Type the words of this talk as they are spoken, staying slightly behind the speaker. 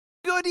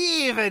Good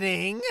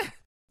evening.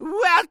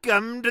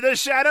 Welcome to the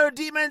Shadow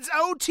Demons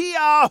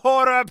OTR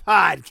Horror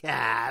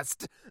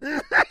Podcast.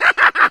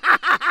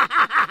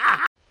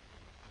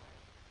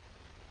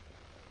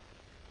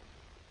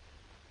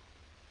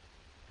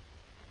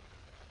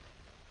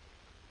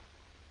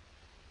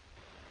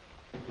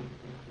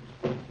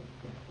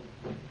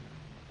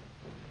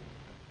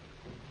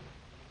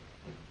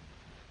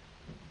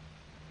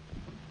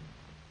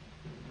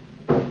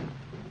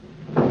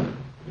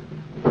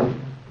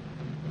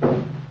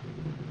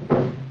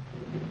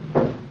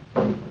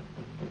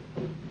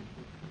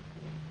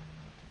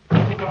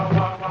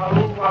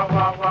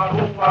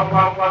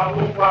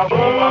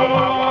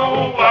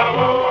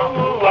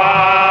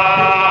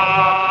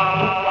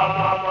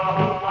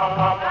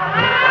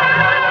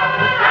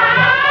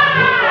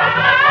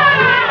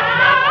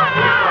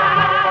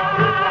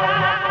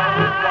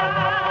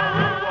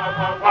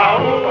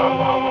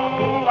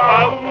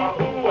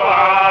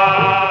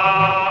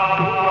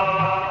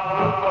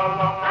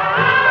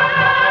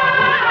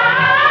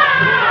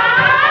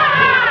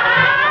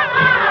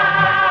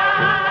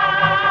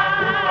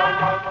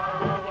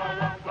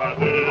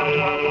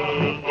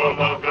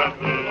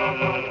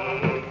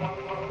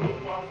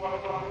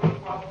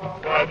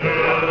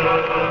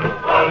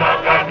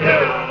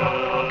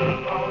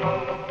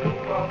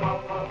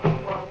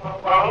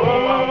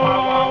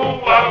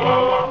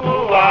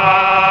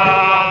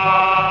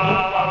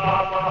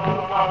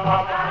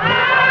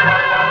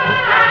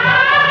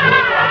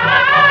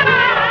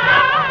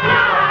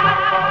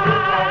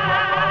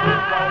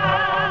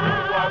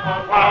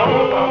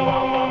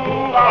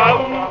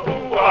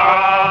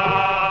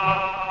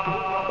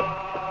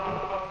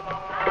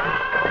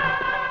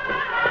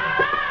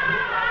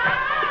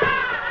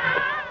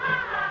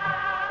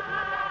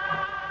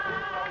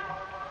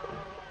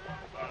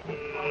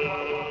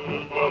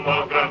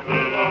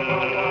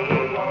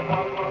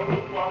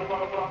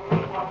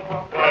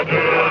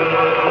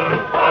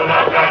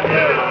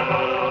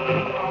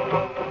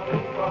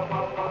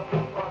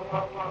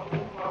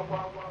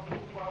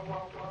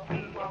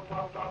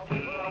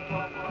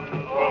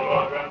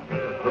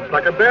 Looks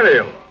like a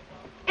burial.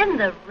 In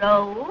the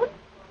road?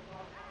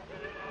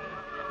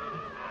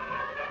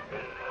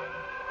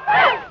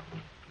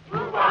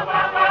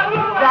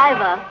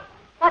 Driver,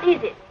 what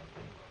is it?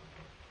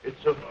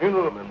 It's a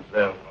funeral,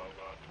 mademoiselle.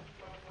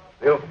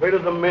 They're afraid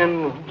of the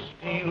men who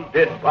steal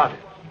dead bodies.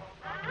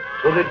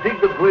 So they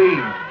dig the grave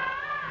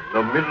in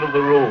the middle of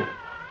the road,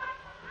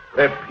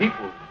 where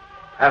people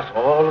pass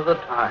all of the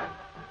time.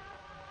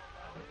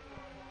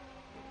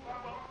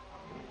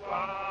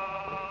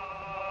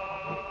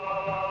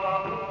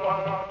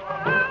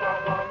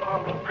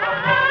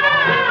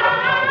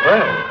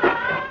 Well,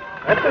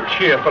 that's a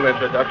cheerful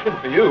introduction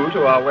for you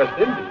to our West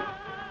Indies.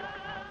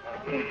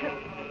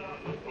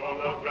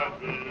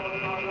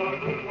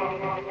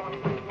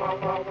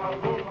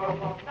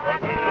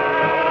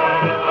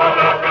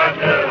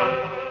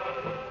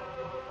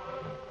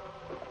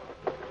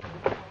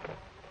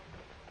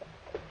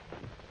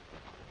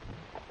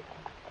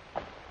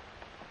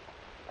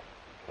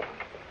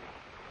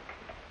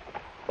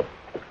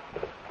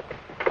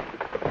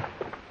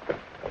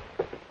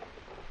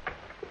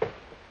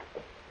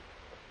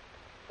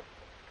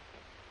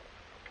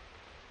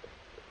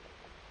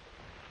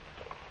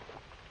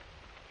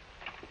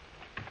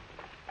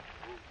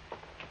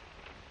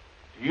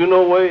 Do you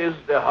know where is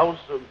the house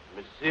of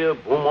Monsieur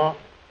Beaumont?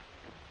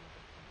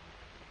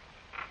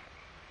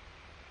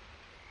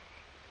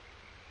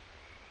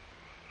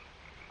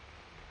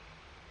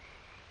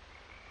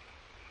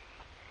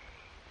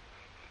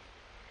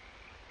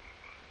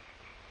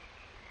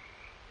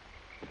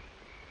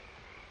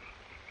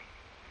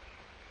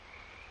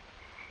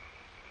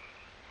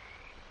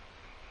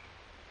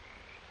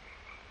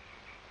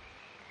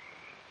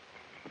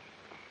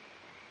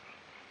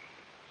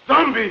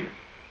 Zombie!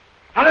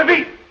 Allez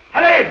vite!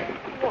 Allez!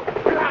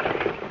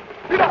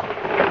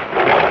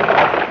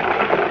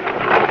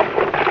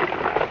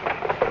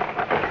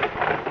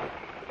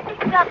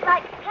 It's got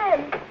like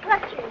hands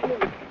clutching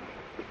me.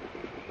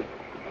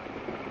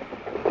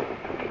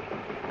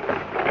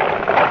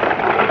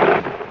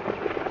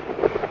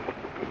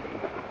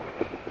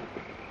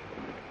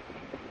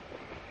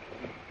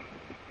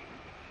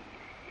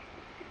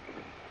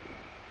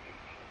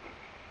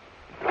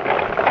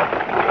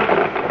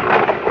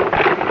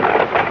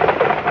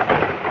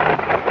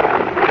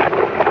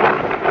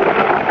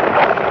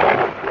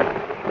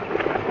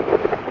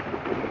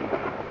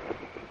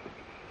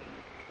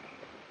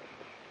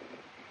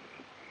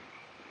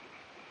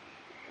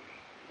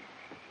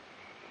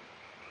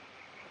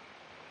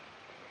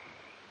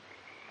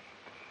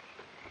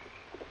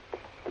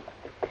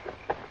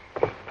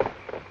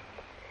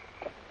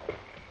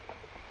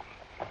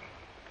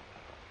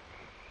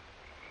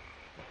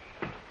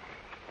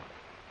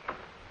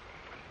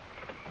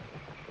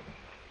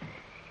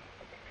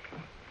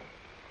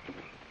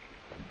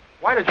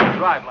 Why did you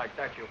drive like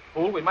that, you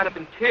fool? We might have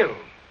been killed.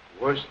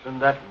 Worse than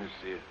that,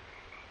 monsieur.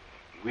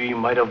 We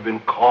might have been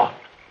caught.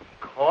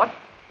 Caught?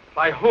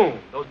 By whom?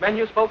 Those men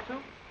you spoke to?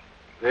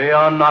 They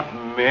are not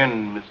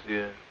men,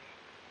 monsieur.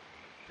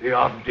 They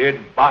are dead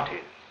bodies.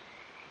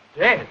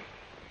 Dead?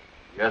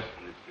 Yes,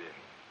 monsieur.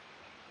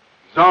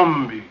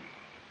 Zombies.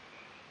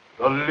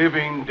 The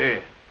living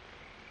dead.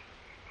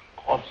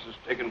 Corpses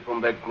taken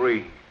from their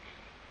graves.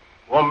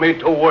 Or made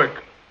to work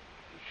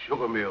in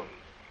sugar mills,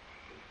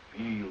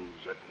 in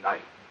fields at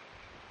night.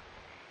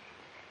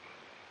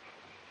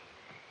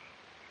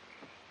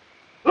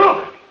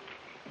 Look!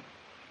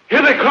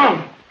 Here they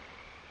come!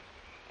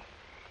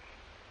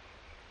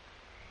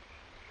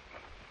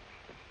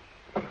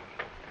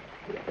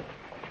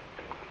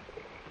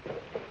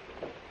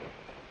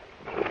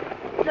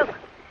 Look.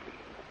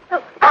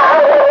 Look.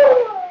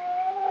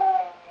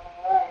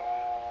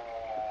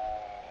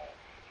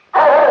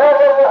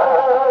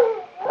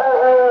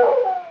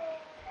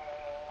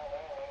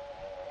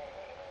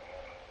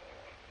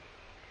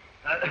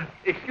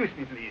 Excuse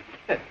me, please.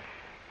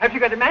 Have you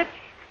got a match?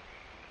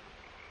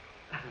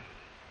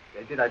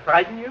 Did I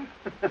frighten you?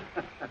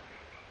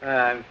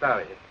 I'm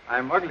sorry.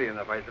 I'm ugly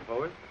enough, I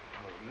suppose.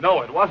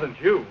 No, it wasn't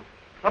you.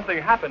 Something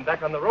happened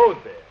back on the road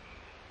there.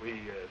 We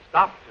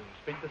stopped to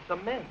speak to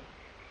some men.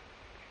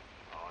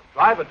 Our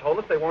driver told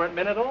us they weren't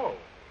men at all.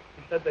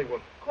 He said they were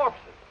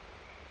corpses.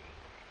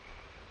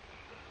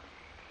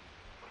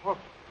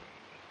 Corpses?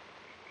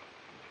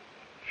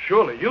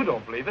 Surely you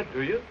don't believe it,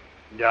 do you?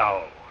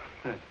 No.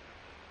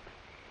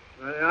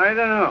 I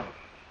don't know.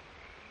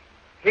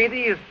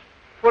 Haiti is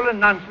full of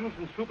nonsense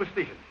and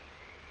superstition.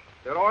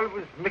 They're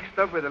always mixed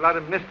up with a lot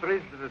of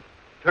mysteries that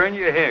turn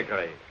your hair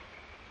gray.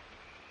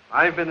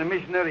 I've been a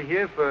missionary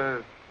here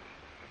for,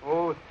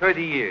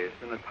 30 years,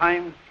 and at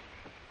times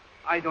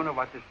I don't know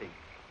what to think.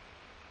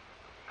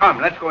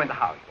 Come, let's go in the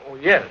house. Oh,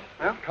 yes.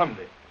 Huh? Come,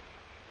 Dick.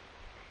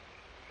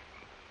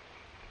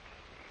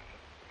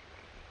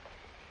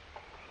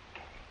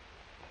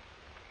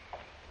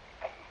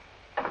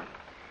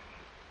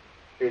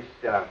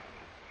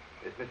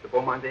 Is Mr.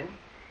 Beaumont in?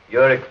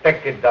 You're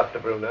expected, Dr.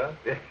 Bruner.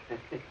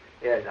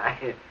 Yes,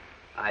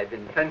 I've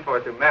been sent for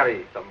to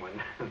marry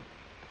someone.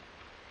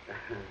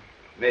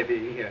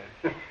 Maybe.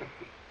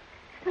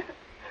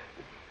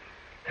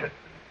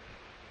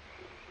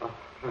 Oh,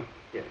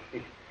 yes,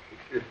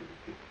 excuse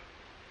me.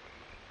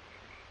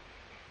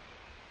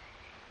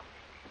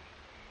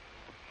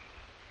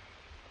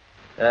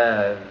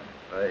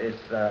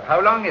 How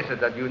long is it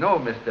that you know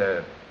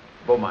Mr.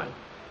 Beaumont?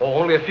 Oh,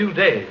 only a few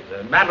days.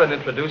 Madeline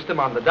introduced him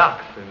on the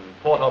docks in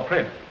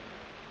Port-au-Prince.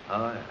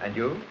 And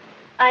you?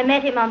 I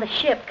met him on the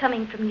ship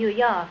coming from New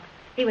York.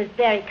 He was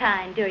very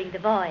kind during the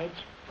voyage.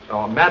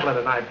 So Madeline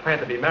and I planned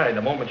to be married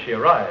the moment she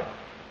arrived.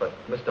 But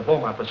Mr.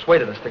 Beaumont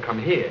persuaded us to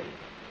come here.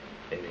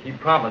 He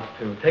promised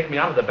to take me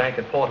out of the bank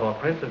at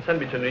Port-au-Prince and send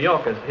me to New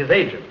York as his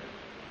agent.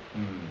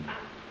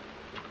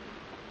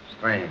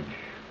 Strange.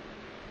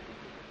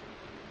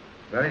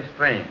 Very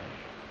strange.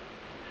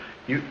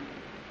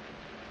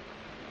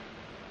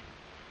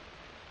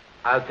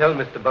 I'll tell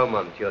Mr.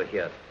 Beaumont you're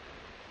here.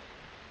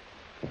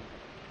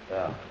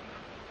 Yeah.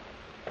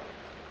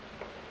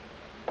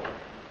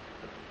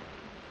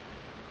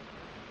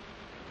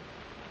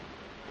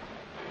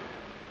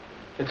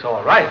 It's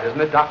all right, isn't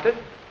it, Doctor?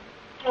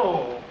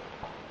 Oh,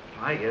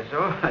 I guess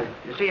so.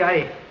 You see,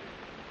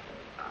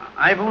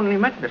 I've only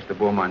met Mr.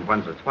 Beaumont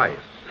once or twice,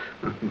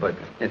 but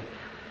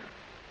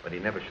he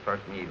never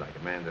struck me like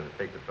a man that would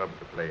take the trouble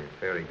to play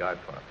fairy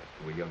godfather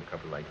to a young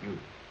couple like you.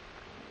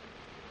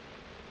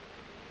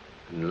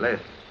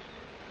 Unless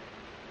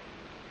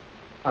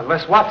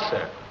what,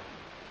 sir?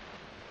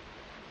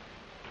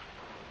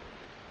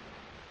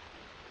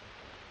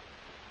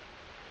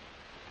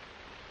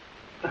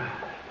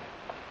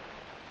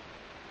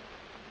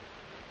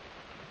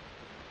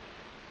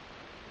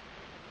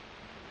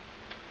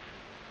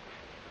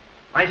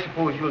 I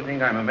suppose you'll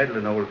think I'm a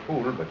meddling old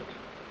fool, but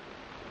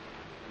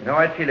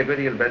I'd feel a good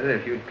deal better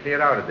if you'd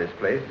clear out of this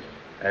place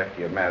after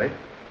you're married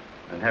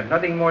and have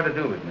nothing more to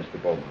do with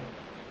Mr. Beaumont.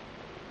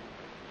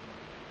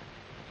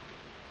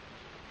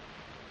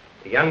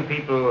 The young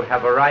people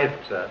have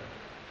arrived, sir,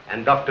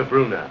 and Dr.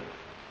 Bruner.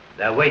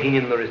 They're waiting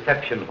in the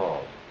reception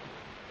hall.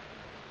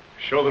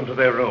 Show them to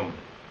their room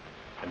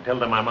and tell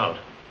them I'm out.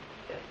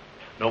 Yes.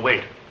 No,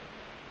 wait.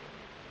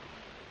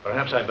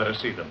 Perhaps I'd better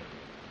see them.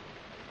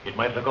 It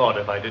might look odd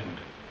if I didn't.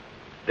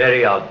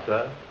 Very odd,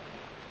 sir.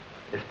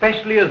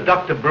 Especially as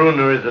Dr.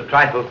 Bruner is a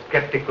trifle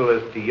skeptical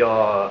as to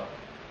your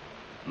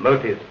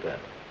motives, sir.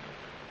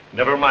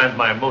 Never mind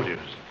my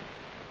motives.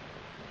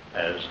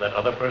 Has that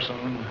other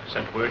person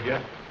sent word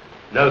yet?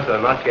 No,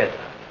 sir, not yet,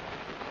 sir.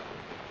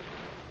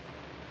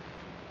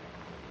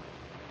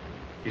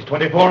 He's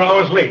 24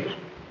 hours late.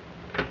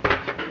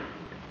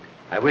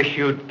 I wish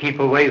you'd keep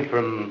away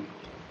from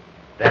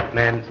that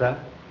man, sir.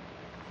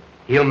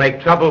 He'll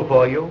make trouble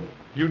for you.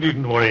 You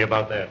needn't worry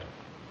about that.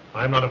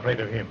 I'm not afraid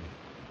of him.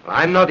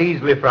 I'm not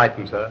easily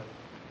frightened, sir.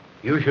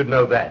 You should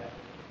know that.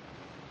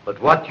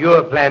 But what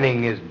you're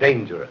planning is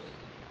dangerous.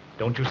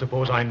 Don't you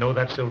suppose I know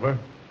that, Silver?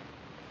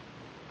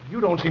 You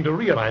don't seem to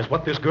realize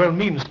what this girl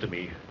means to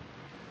me.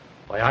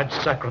 Why, I'd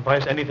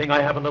sacrifice anything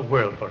I have in the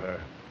world for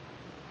her.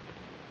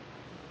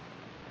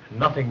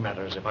 Nothing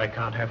matters if I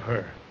can't have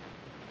her.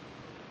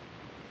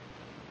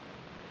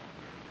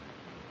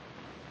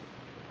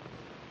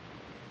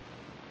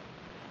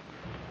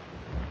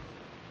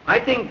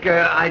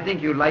 I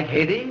think you like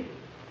Haiti.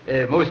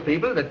 Most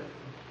people that...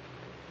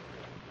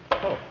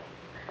 Oh,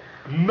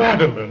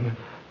 Madeline,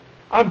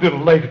 I'm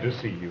delighted to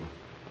see you.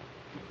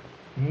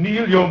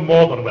 Neil, you're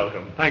more than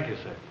welcome. Thank you,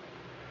 sir.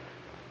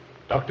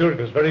 Doctor, it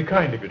was very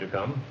kind of you to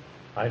come.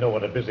 I know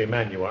what a busy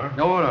man you are.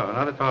 No,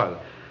 not at all.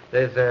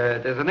 There's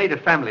a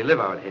native family live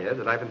out here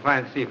that I've been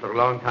trying to see for a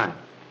long time.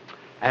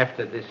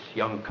 After this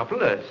young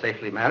couple are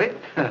safely married,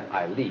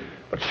 I'll leave.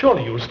 But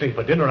surely you'll stay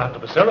for dinner after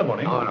the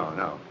ceremony.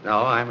 No,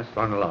 I must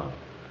run along.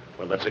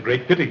 Well, that's a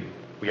great pity.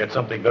 We had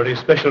something very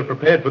special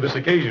prepared for this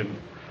occasion.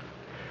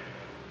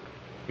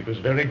 It was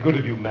very good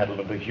of you,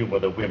 Madeline, to humor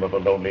the whim of a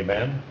lonely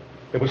man.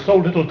 There was so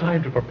little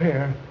time to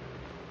prepare.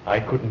 I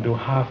couldn't do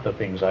half the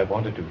things I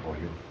wanted to for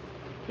you.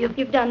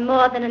 You've done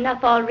more than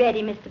enough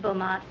already, Mr.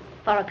 Beaumont,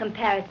 for a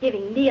comparative,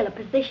 giving Neil a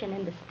position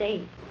in the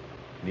state.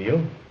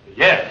 Neil?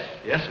 Yes,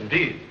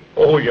 indeed.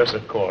 Oh, yes,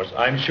 of course.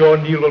 I'm sure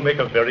Neil will make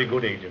a very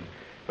good agent.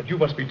 But you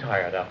must be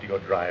tired after your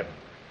drive.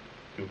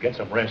 You'll get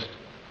some rest.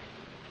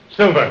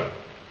 Silver!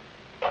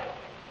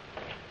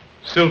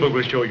 Silver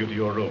will show you to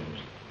your rooms.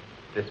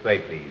 This way,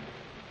 please.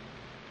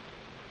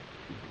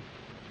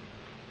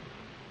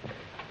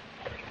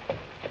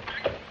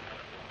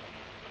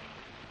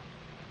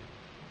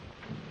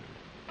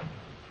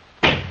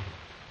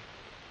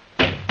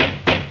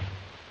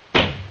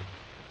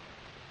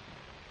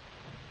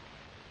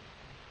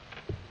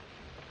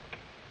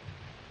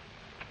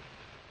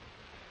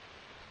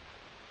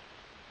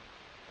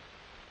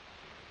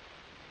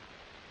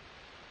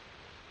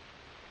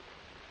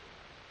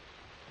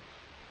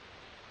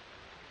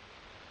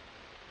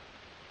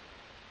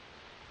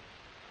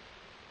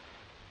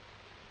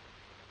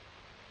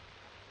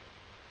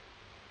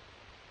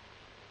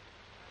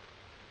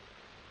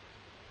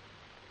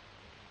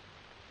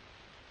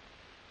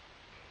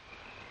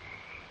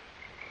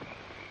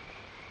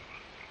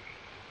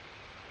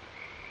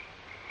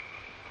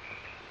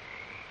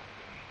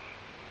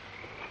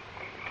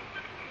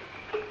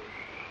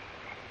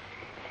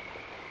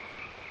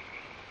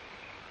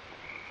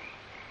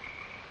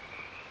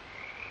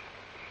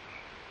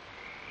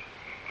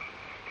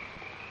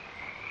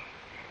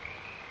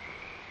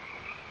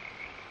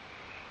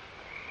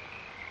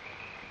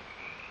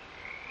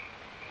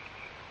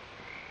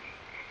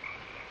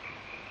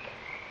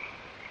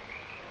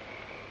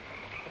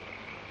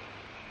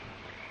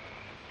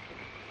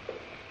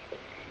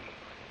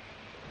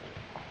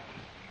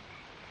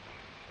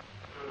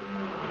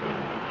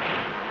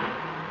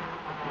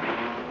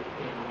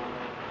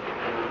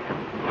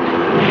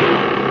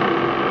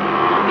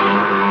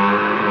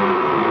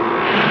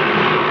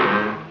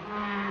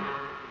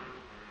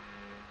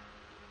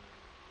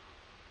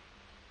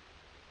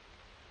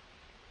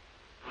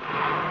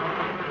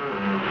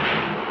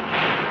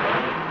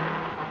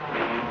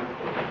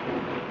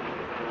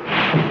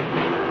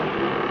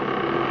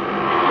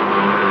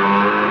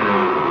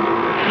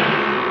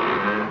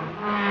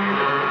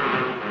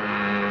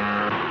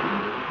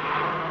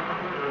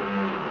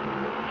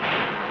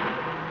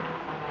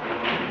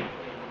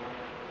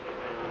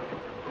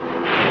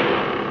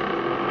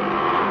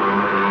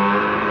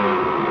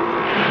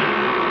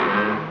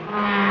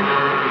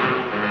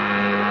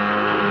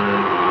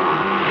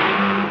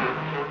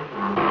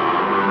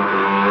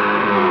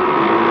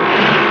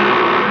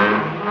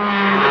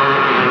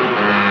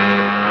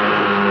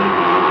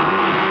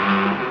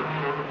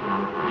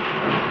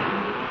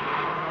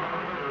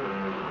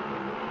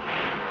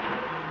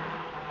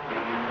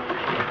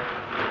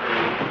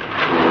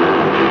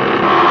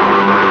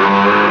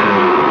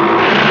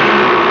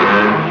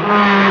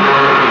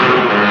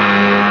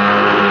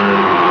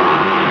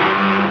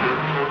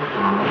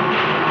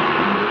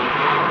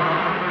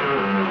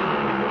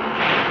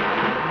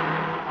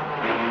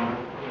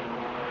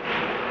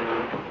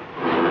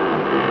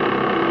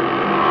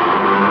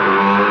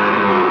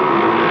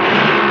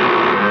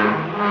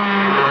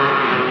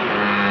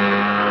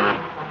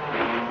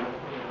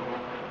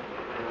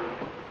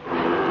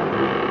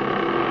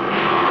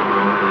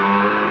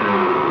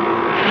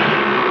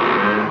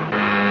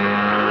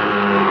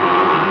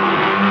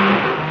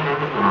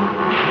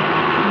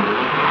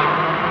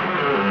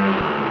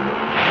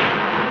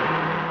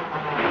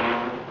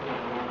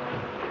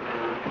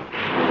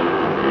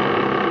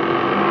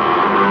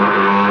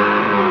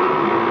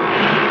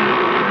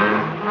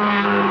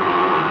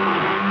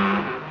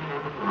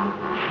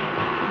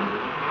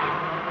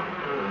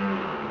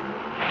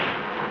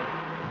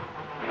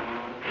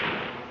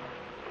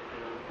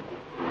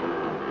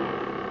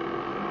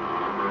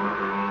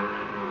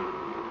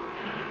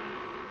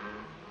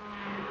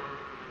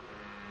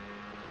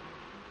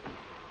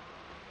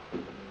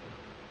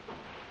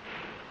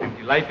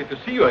 Delighted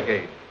to see you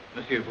again,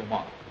 Monsieur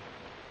Beaumont.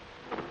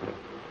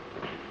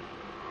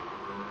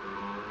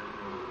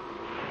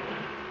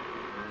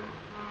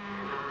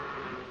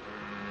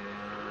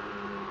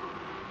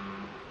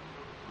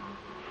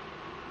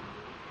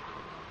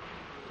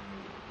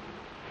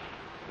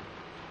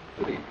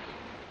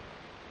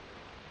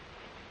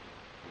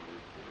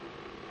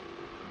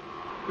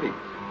 Please.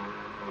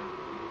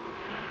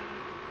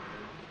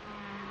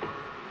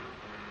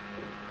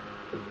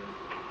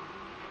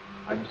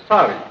 I'm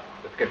sorry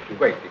that kept you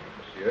waiting,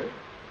 monsieur.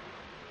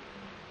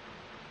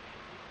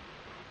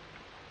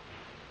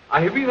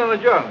 I have been on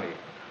a journey,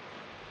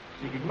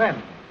 seeking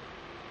men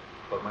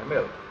for my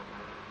mill.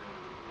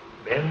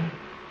 Men?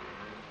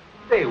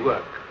 They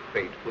work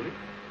faithfully.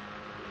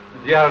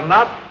 They are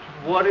not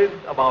worried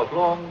about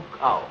long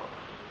hours.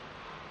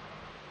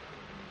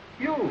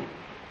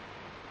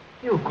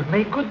 You could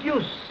make good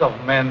use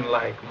of men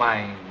like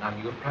mine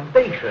on your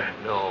plantation.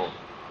 No.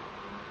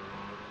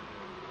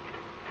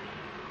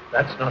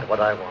 That's not what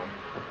I want.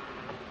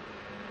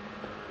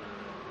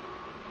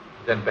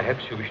 Then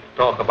perhaps you wish to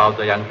talk about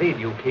the young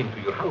lady who came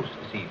to your house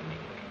this evening.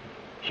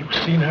 You've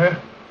seen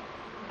her?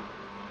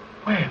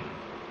 When?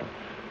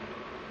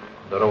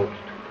 On the road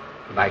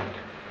tonight.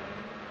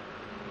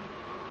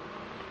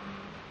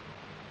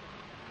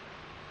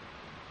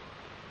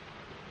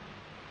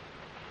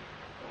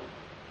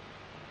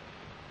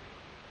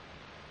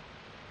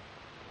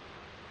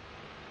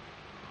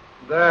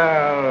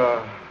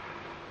 There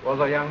was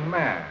a young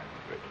man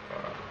with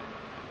her.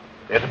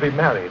 They're to be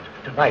married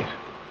tonight.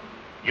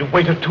 You've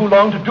waited too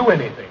long to do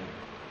anything.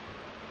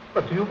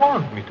 What do you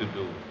want me to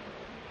do?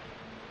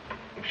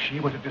 If she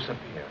were to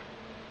disappear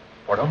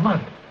for a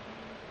month,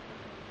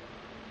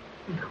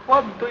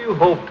 What do you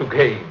hope to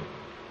gain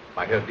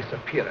by her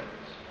disappearance?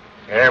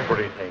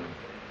 everything.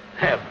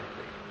 Everything.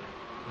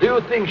 Do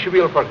you think she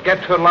will forget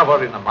her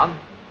lover in a month?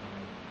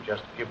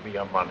 Just give me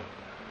a month.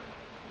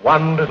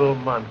 One little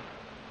month.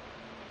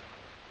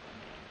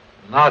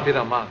 Not in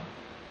a month.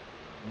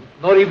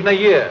 Nor even a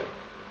year,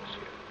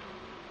 monsieur.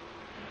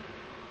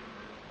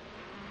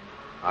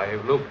 I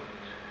have looked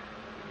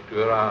into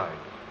her eyes.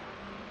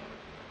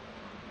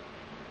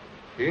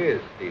 She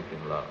is deep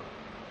in love.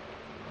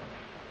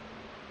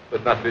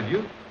 But not with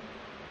you.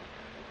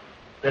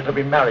 They're to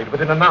be married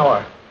within an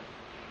hour.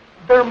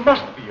 There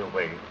must be a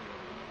way.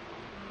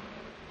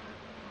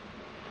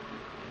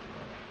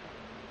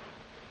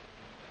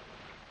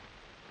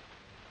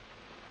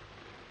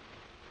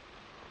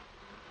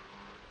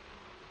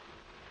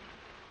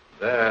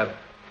 There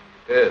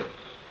is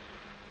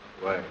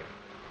a way.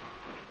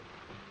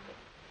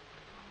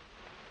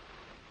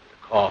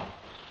 The cost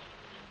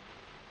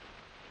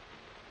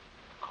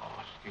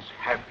is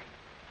heavy.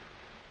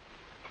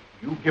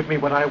 You give me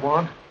what I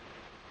want,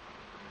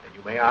 and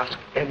you may ask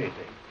anything.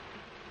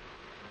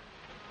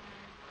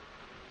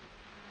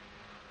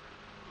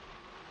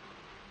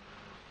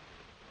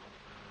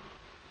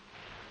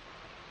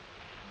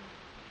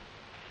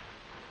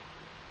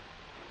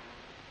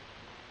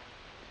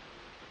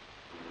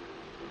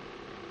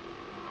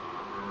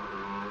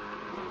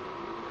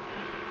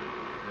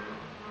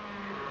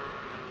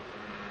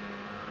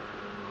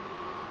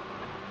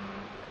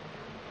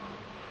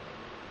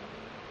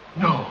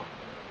 No.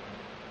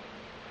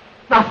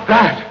 Not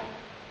that.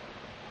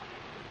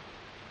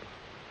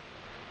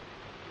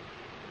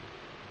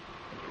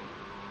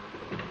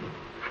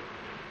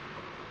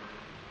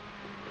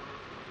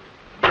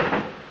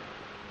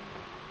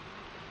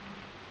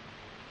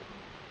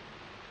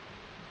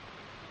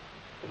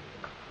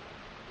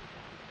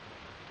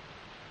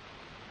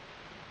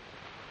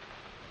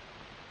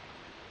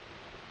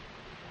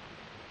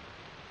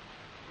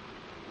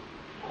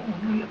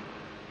 Only a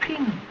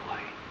pinpoint,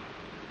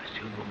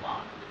 Monsieur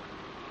Beaumont,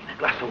 in a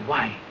glass of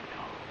wine.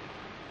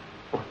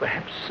 Or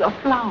perhaps a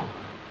flower.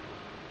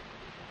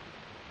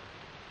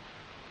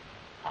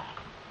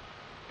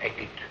 Take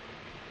it.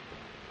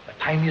 The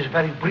time is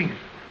very brief.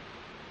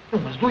 You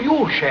must do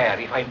your share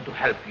if I am to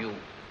help you.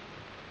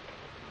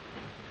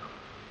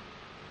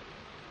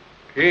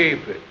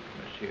 Keep it,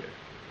 monsieur.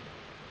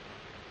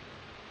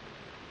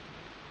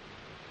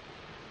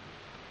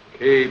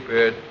 Keep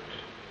it.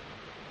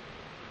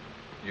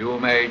 You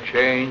may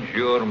change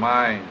your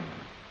mind.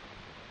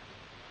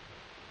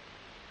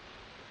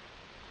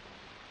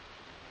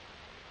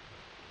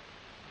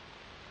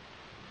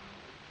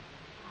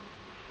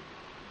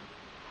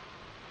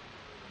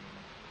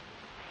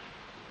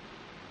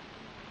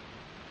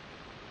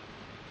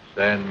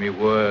 Send me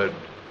word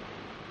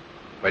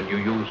when you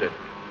use it.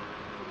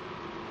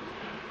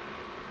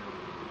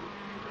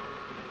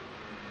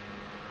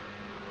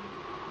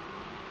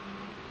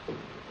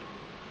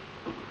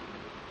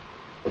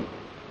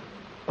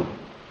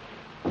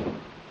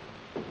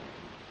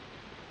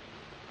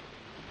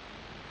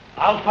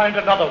 I'll find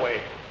another way.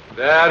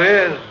 There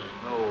is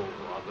no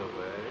other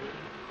way.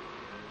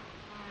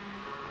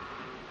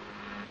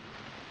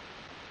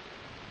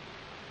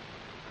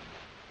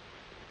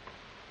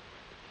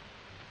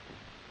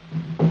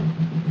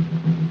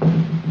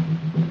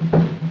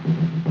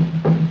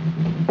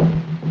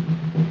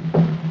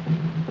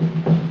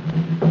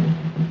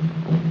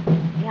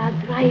 They are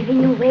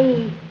driving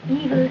away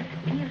evil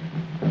spirits.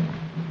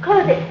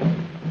 Close it.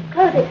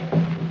 Close it.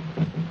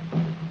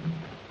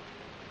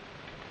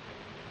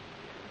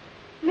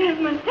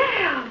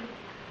 Mademoiselle,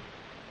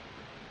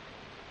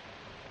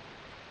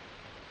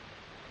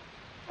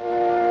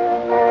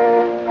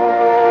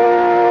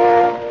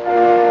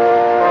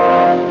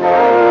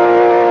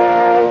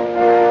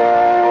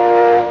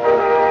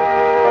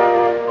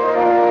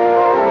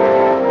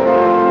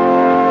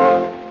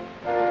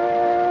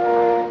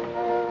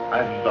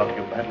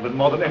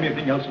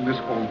 anything else in this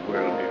whole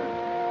world, dear.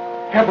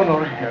 Heaven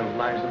or hell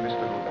lies in this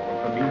little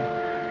woman for me.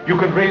 You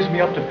can raise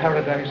me up to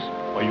paradise,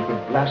 or you can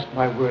blast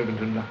my world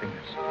into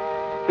nothingness.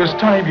 There's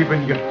time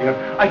even yet,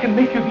 dear. I can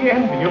make you the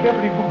envy of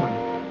every woman.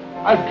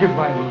 I'll give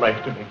my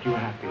life to make you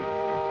happy.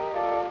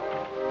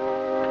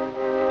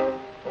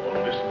 Oh,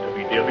 listen to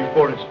me, dear,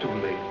 before it's too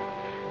late.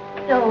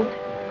 Don't.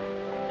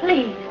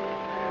 Please.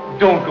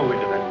 Don't go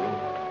into that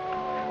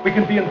room. We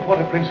can be in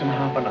Port-au-Prince in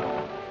half an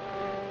hour.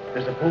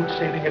 There's a boat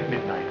sailing at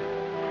midnight.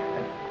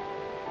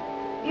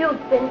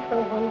 You've been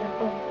so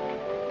wonderful.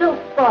 Don't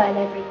spoil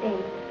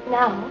everything.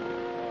 Now.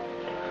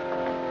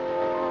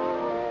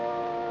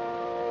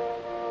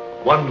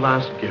 One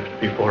last gift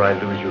before I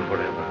lose you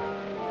forever.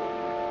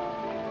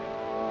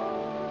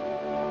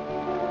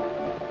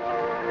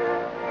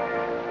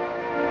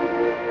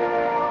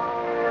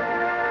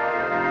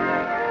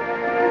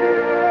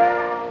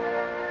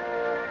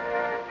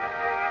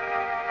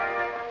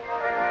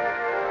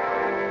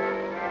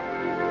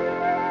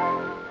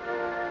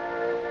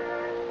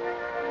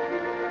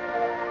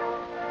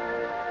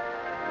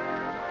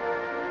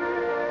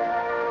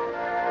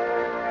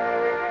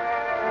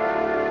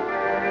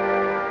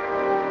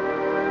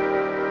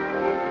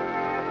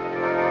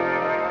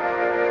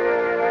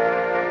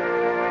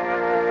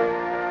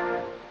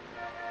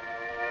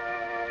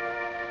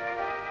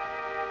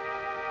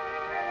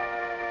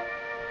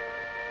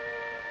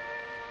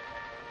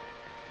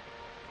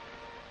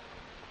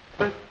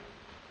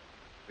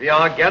 We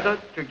are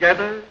gathered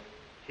together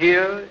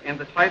here in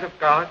the sight of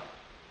God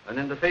and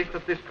in the face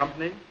of this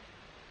company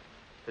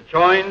to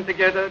join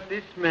together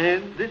this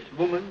man, this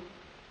woman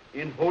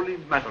in holy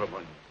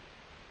matrimony.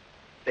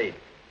 Say.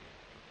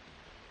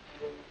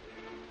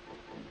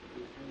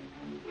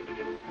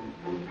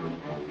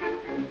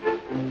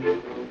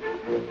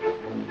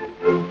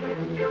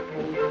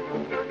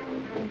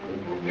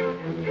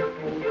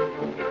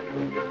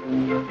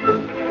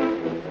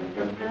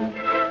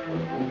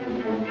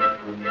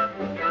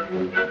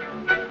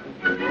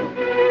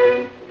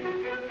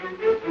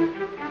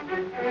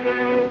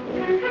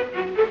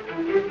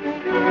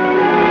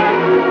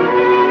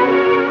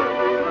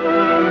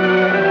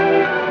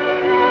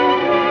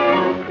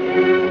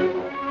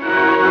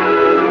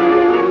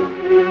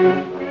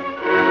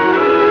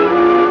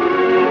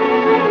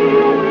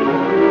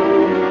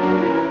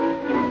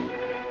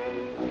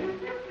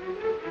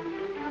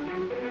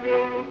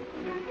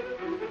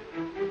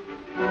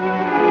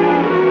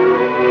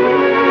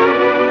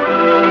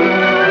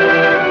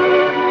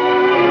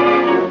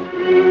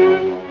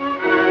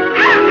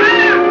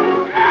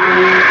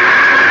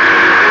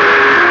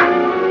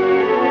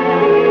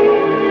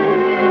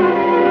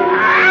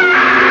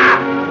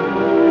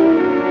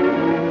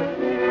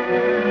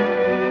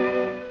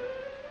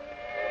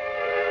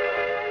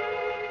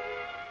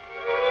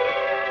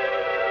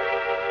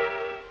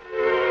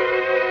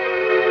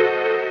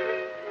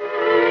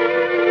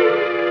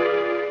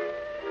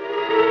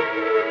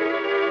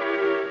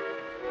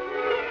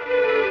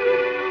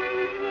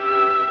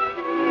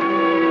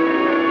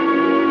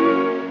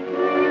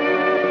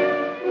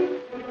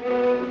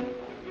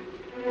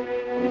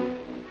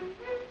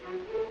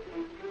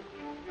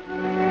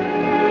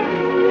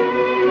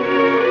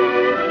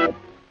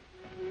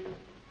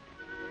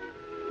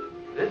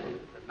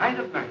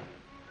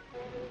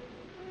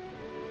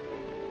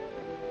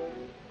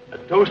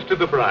 Toast to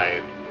the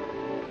bride,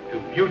 to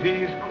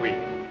beauty's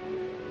queen.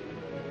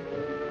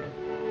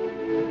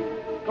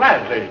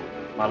 Gladly,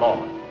 my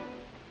lord.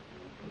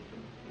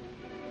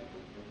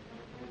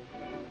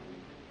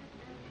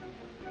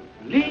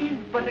 Leave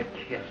but a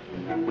kiss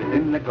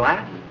within the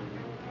glass.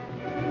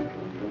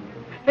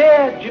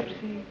 Fair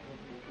gypsy,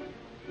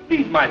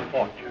 lead my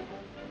fortune.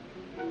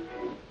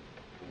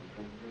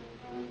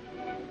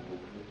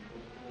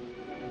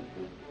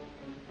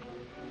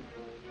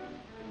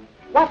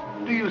 What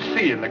do you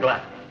see in the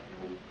glass?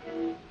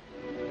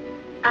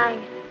 I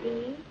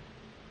see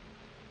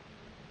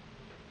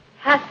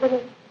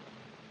happiness.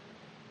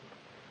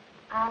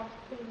 I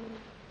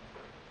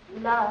see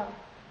love.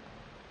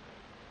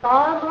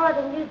 Far more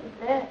than you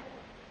deserve.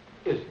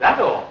 Is that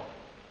all?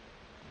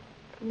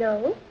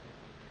 No.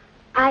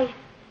 I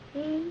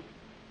see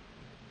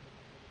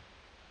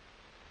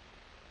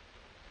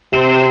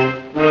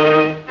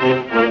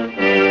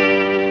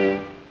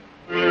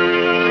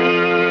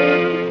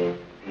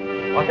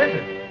what is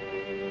it?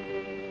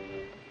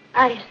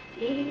 I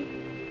see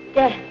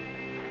death.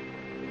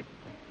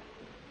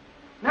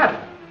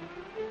 Madeline.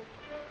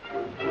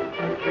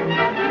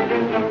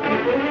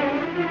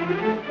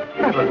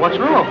 Madeline, what's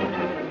wrong?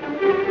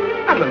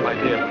 Madeline, my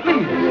dear,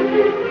 please.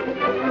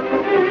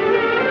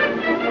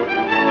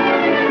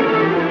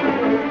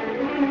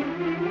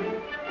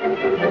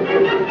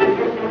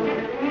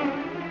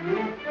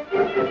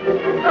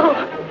 Oh,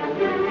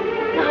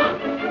 no.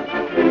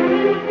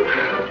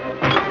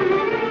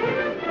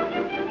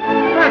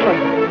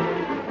 Madeline!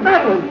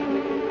 Madeline!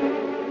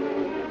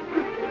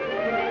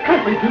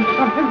 Can't we do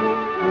something?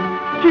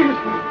 Please.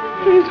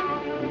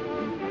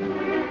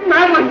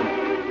 Madeline!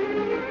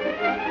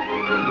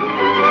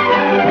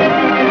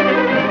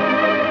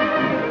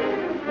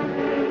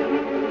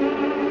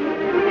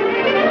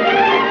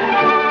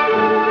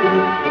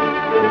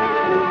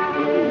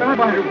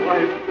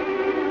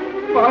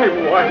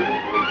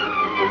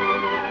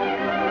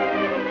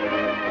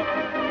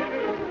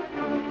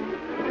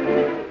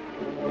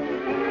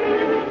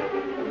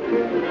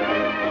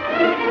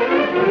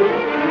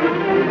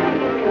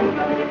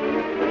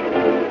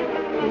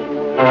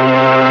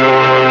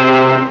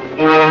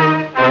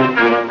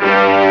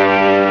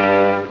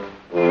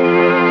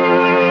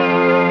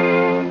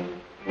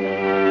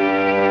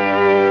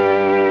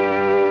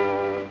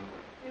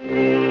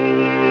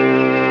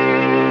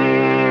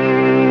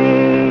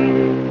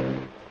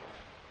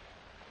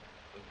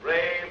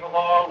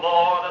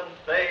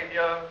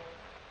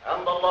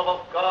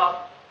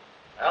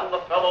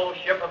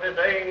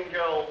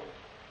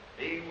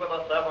 with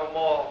us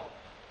evermore.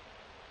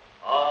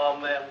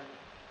 Amen.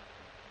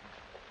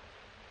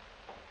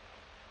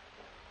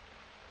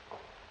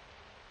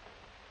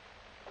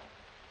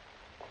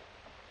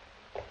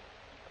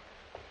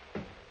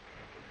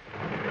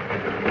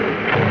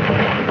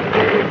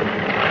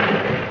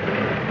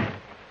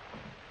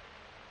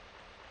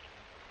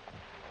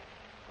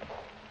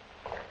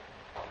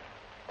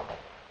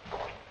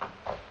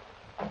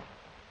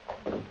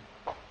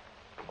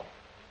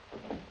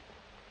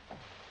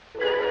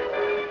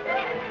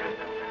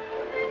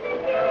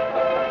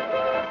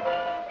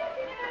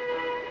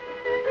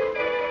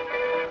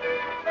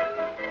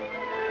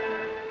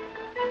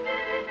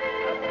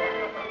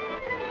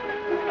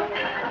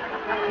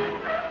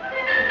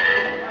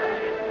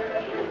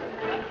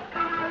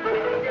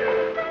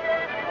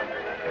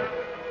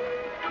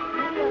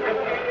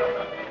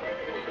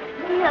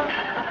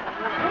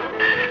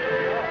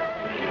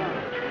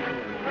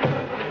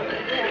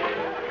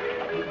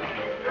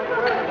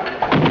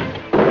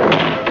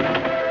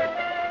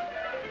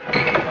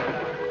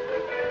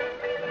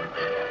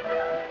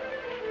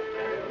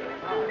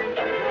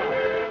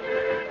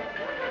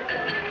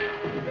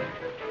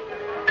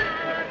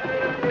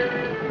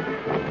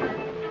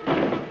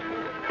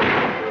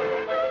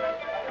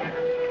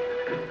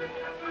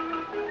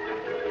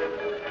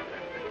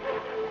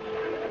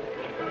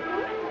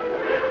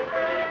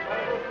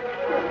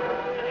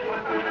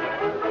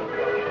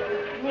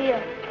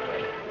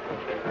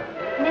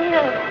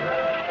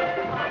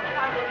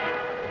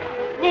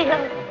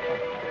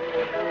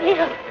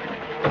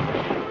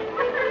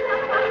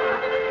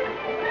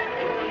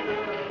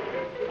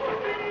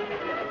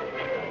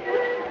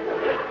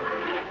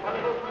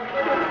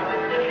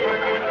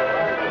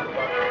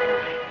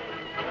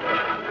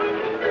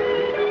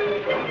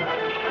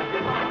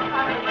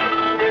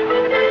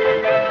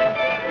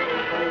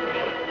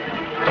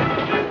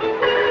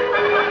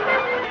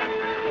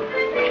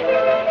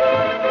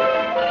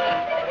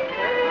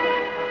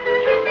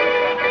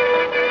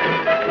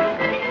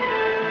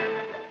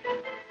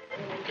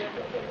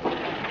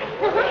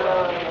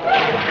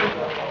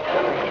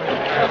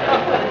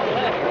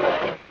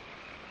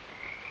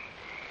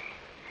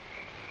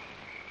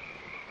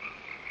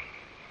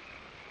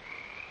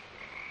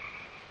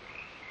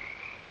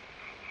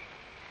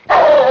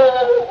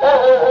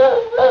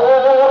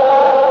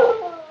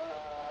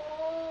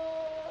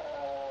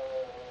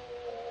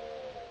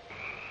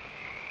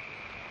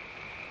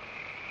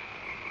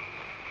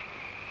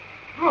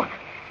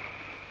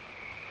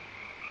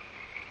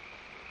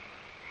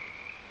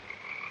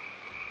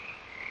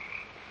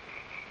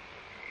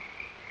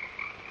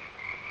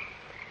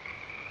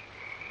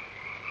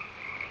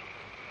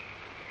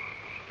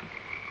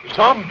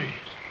 Zombies.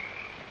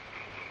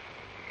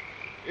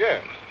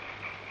 Yes.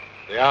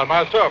 They are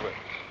my servants.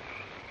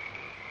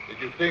 Did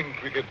you think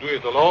we could do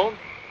it alone?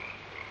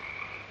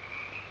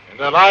 In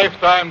their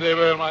lifetime, they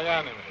were my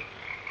enemies.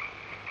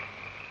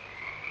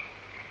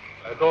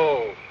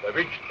 Ago, the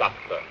witch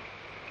doctor.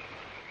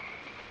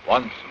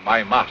 Once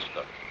my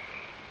master.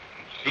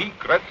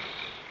 Secrets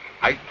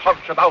I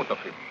tortured out of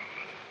him.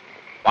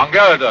 Von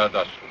Gelder,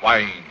 the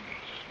swine,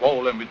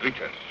 swollen with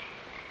riches.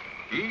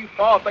 He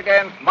fought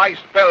against my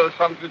spells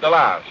until the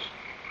last.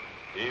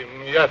 Him,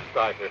 yes,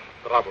 I have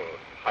troubled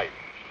times.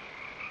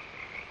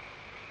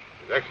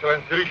 His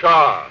Excellency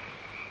Richard,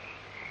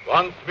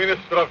 once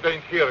Minister of the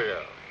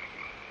Interior.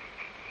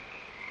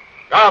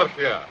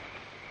 Garcia,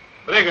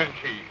 brigand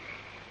chief.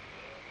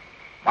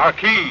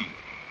 Marquis,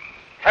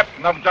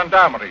 captain of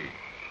gendarmerie.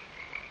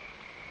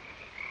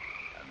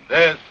 And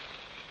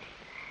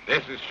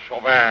this is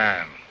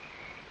Chauvin,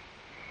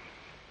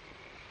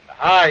 the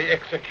high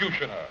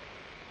executioner,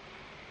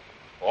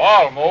 who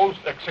almost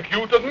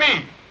executed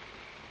me.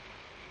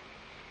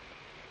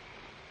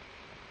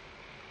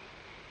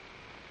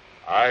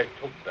 I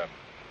took them,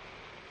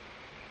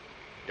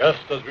 just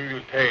as we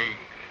will take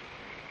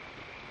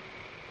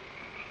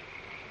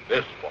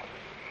this one.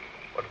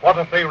 But what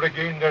if they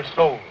regain their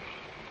souls?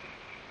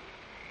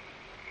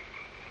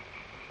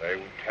 They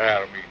would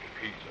tear me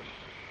to pieces.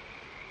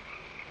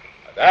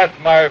 And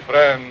that, my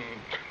friend,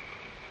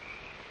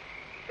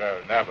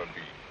 shall never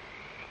be.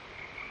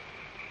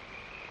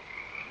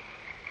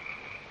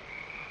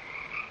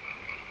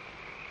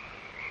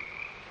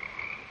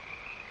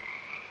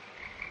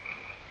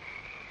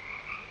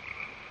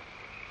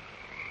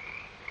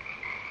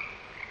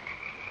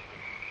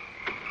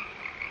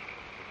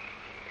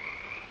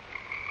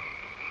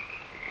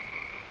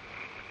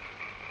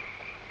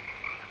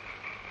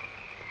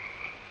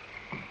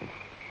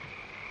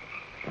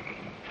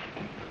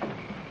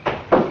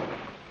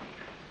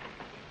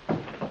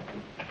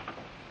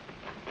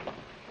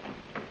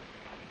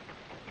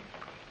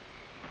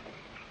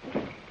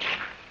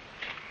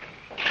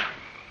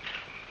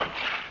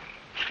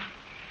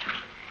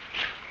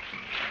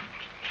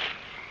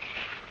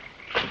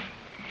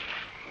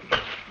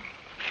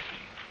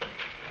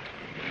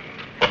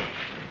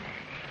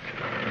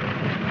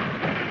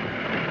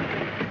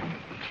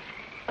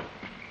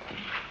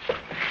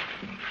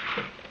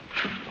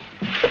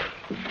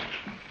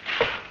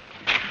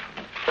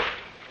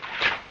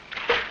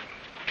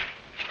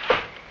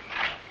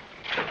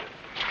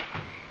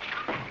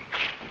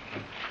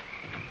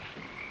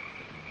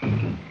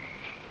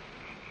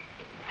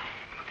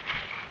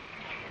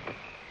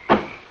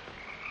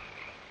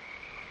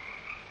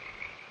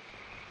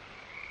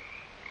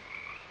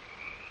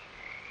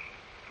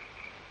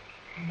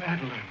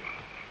 Madeline.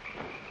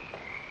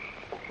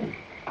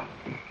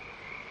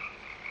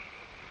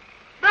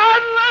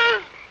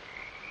 Madeline!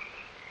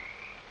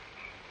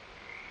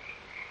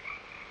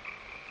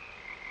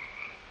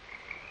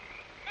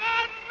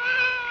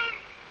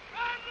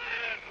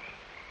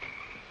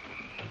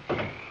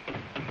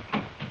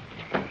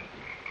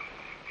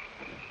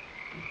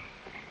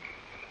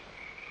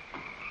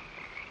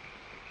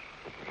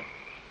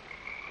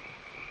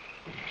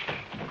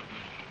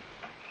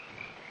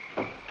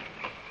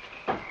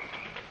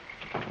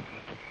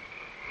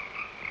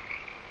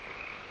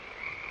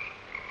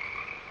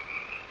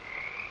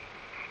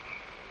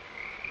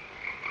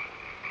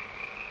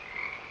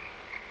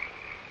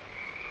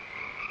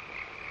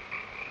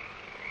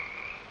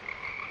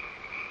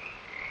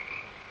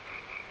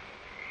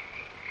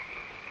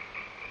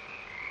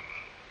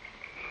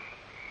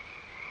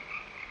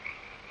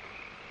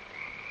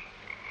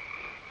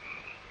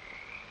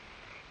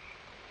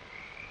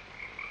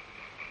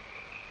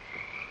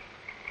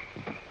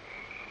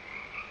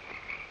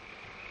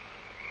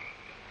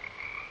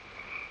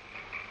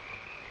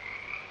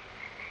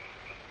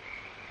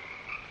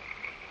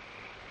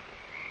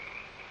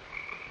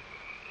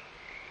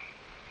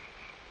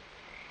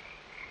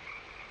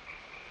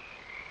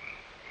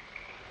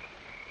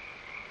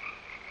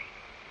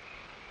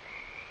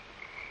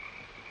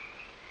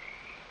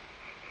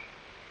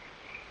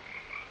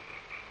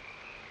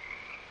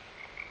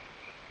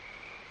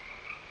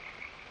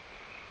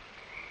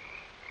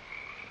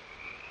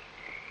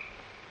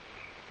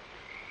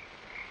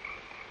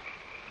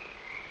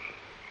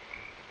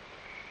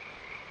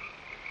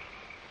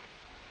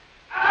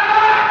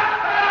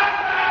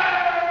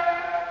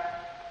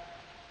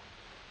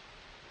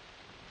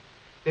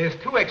 There's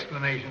two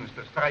explanations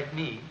that strike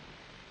me.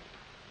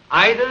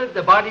 Either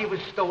the body was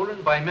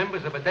stolen by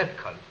members of a death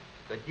cult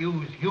that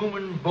use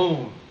human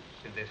bones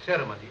in their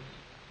ceremonies,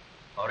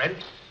 or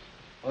else...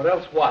 Or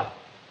else what?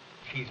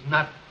 She's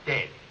not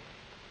dead.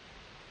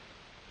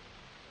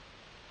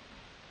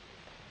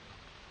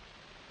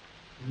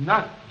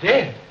 Not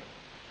dead?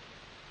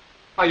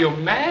 Are you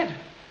mad?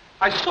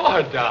 I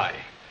saw her die.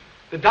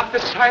 The doctor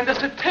signed the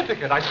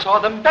certificate. I saw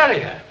them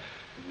bury her.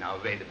 Now,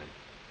 wait a minute.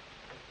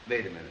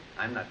 Wait a minute.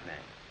 I'm not mad.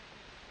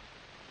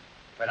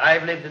 But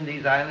I've lived in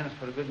these islands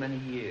for a good many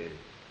years.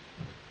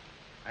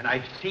 And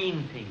I've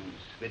seen things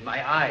with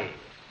my eyes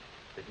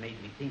that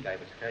made me think I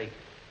was crazy.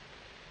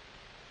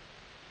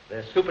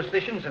 There's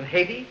superstitions in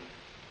Haiti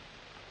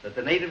that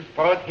the natives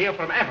brought here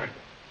from Africa.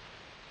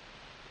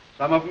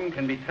 Some of them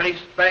can be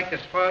traced back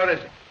as far as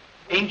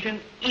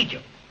ancient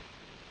Egypt.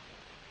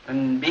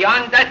 And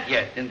beyond that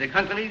yet, in the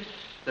countries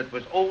that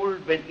was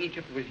old when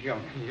Egypt was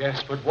young.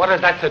 Yes, but what has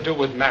that to do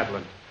with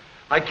Madeline?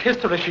 I kissed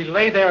her as she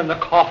lay there in the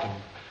coffin.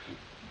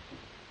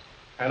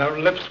 And her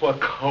lips were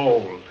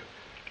cold.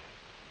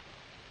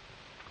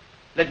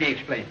 Let me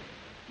explain.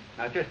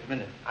 Now, just a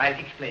minute. I'll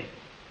explain.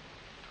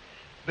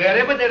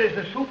 Wherever there is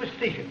a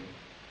superstition,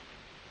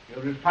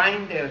 you will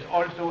find there is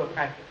also a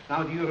practice.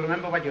 Now, do you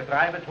remember what your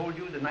driver told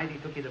you the night he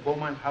took you to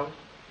Beaumont's house?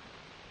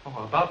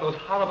 Oh, about those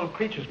horrible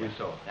creatures we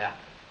saw. Yeah.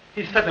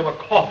 He said they were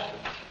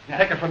corpses,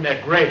 taken from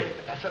their graves.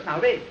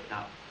 Now, wait.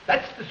 Now,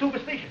 that's the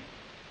superstition.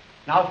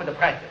 Now for the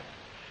practice.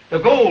 The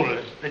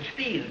ghouls that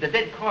steal the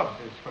dead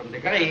corpses from the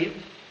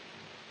graves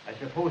are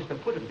supposed to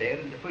put them there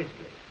in the first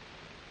place.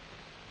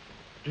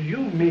 Do you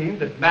mean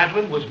that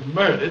Madeline was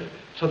murdered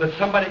so that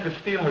somebody could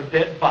steal her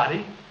dead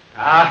body?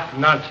 Ah,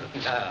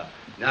 nonsense.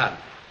 No.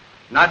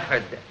 Not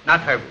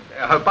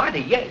her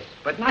body, yes,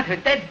 but not her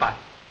dead body.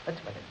 That's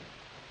what I mean.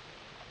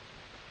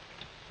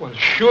 Well,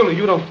 surely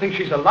you don't think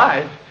she's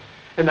alive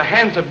in the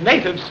hands of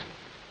natives?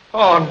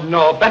 Oh,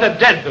 no, better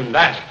dead than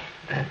that.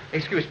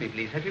 Excuse me,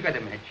 please. Have you got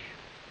a match?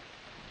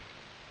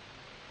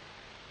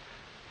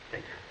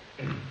 Thank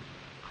you.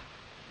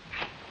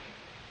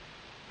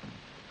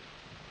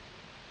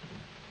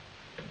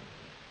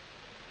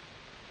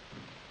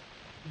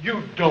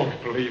 You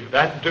don't believe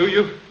that, do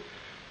you?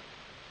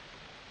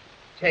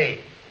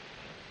 Say,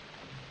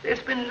 there's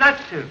been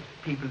lots of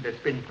people that's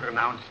been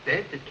pronounced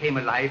dead that came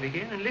alive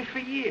again and lived for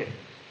years.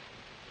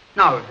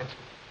 Now,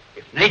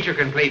 if nature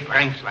can play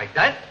pranks like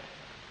that,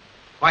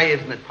 why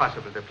isn't it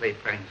possible to play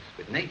pranks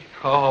with nature?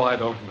 Oh, I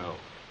don't know.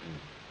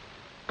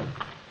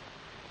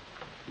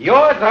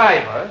 Your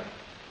driver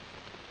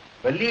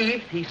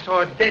believed he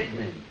saw dead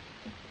men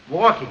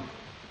walking.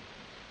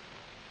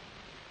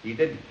 He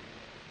didn't.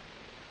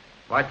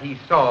 What he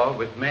saw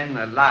was men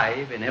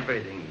alive and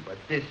everything but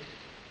this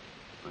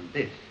and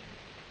this.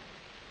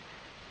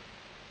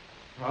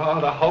 Oh,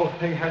 the whole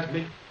thing has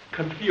me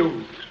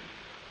confused.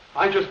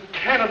 I just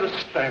can't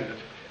understand it.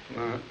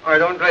 I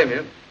don't blame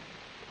you.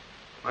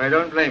 I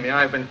don't blame you.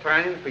 I've been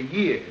trying for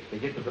years to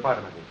get to the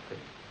bottom of this thing.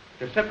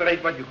 To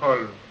separate what you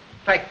call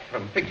fact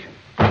from fiction.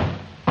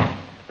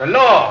 The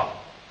law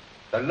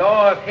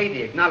of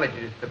Haiti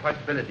acknowledges the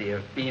possibility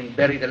of being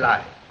buried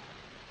alive.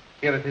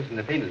 Here it is in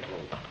the penal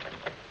code.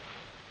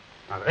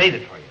 I'll read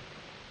it for you.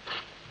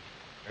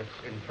 It's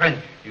in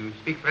French. Do you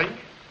speak French?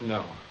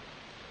 No.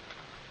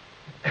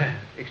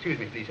 Excuse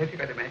me, please. Have you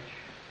got a match?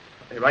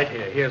 Hey, right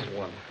here. Here's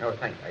one. Oh,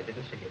 thank you. I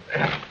didn't see it.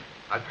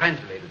 I'll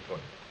translate it for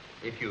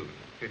you, if you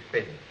should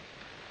fit it.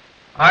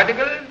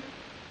 Article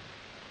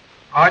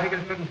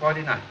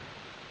 149.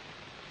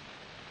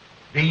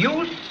 The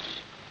use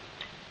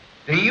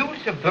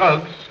of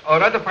drugs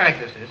or other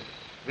practices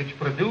which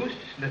produce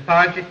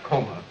lethargic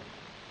coma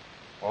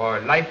or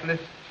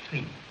lifeless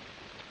sleep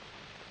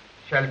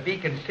shall be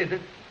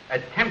considered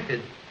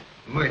attempted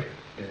murder.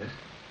 Yes.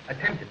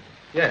 Attempted.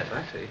 Yes,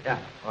 I see. Yeah,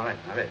 all right,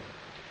 all right.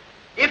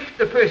 If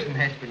the person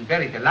has been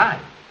buried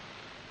alive,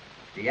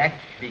 the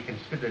act shall be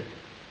considered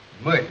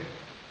murder,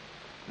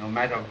 no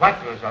matter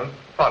what result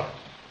follows.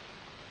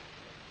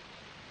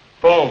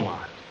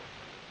 Beaumont.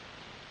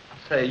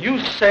 Say, you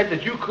said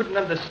that you couldn't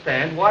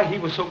understand why he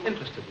was so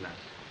interested in us.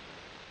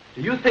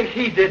 Do you think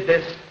he did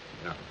this?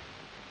 No.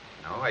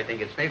 No, I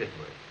think it's native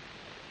work.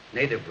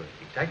 Native work,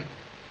 exactly.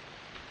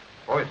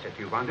 Of course, if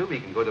you want to,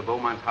 we can go to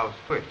Beaumont's house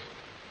first.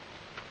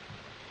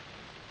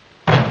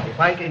 If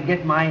I can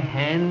get my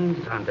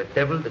hands on the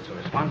devil that's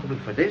responsible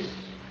for this,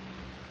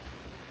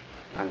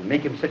 I'll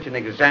make him such an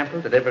example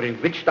that every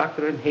witch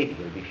doctor in Haiti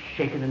will be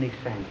shaken in his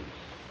sandals.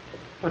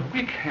 But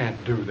we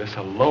can't do this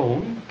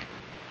alone.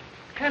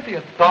 Can't the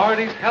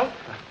authorities help?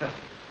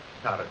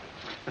 Authorities?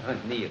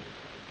 Neil,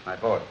 my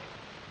boy.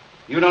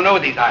 You don't know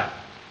these islands.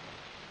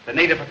 The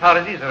native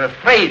authorities are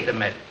afraid to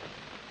meddle.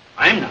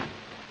 I'm not.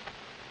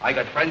 I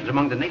got friends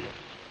among the natives.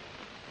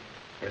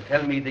 They'll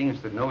tell me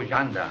things that no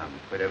gendarme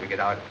could ever get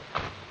out of.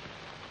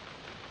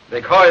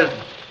 Because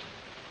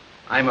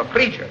I'm a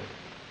preacher,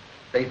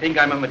 they think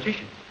I'm a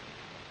magician.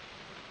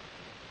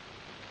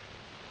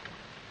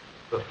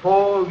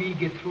 Before we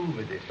get through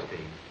with this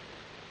thing,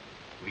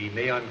 we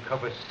may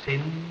uncover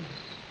sins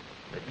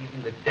that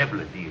even the devil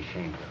would be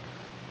ashamed of.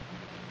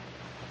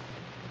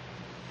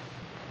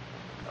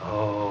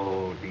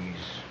 Oh,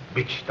 these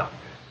witch doctors.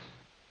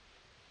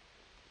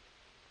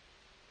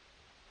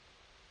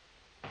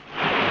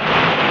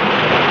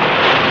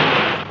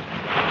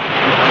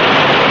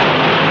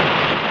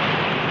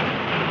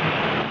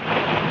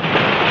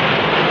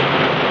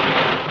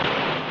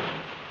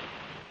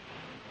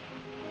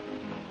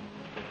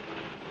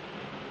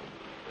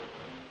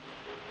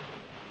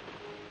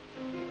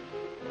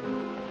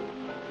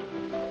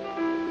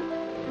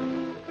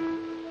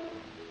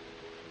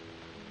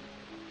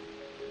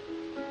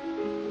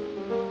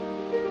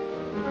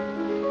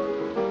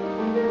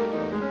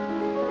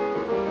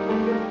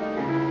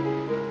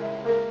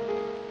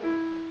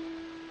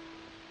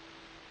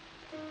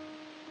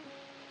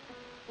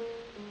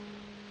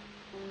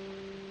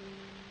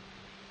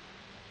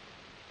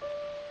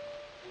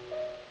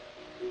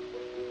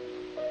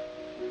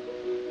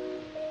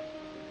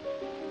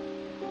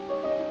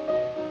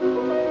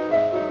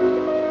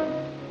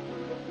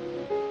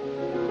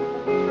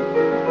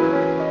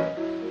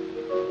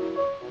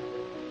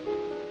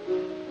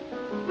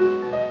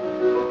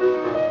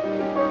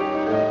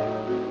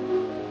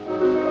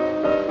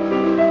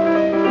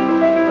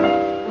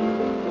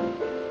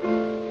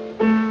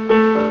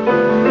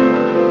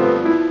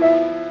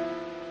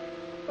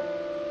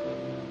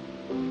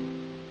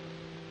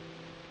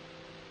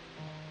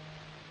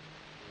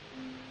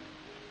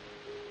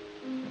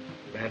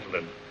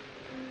 Madeline.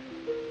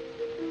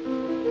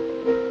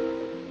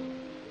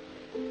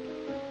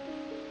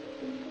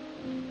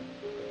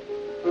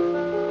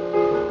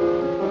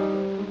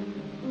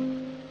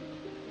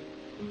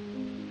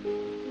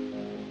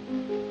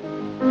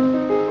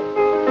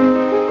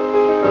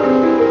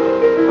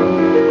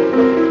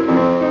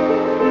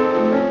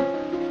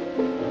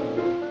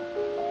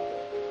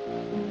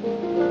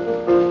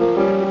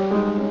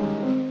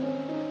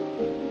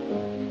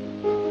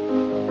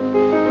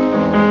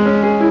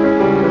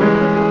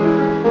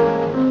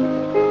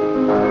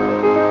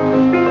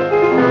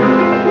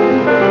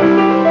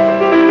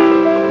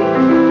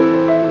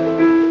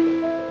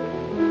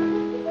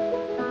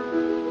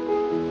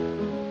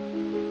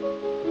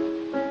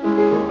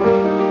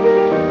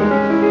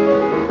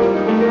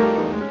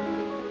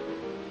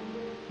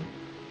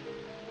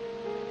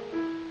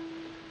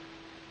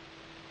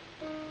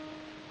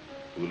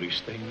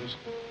 Foolish things.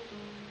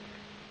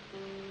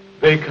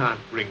 They can't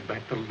bring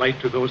back the light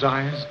to those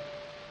eyes.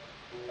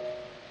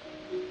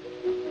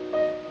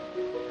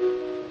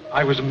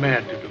 I was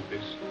mad to do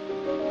this.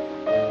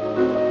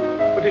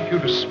 But if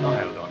you'd have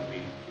smiled on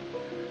me,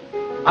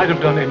 I'd have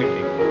done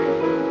anything for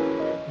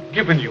you,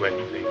 given you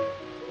anything.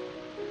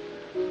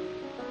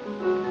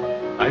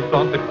 I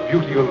thought that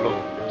beauty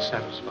alone would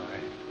satisfy.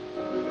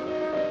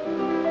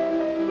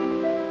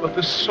 But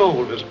the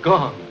soul is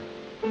gone.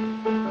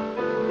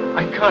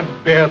 I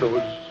can't bear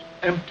those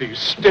empty,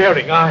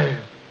 staring eyes.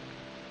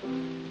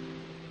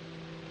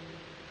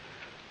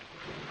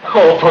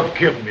 Oh,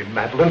 forgive me,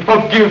 Madeline,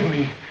 forgive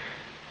me.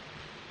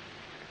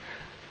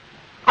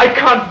 I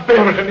can't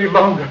bear it any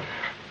longer.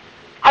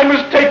 I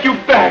must take you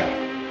back.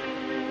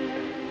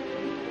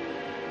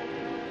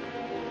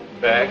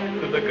 Back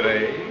to the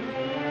grave,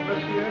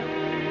 monsieur?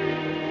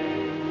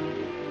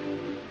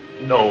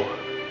 No.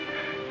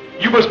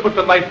 You must put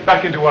the light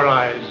back into her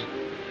eyes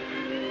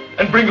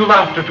and bring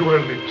laughter to her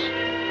lips.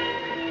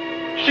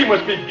 She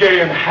must be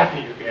gay and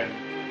happy again.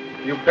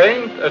 You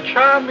paint a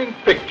charming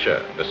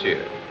picture,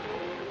 monsieur.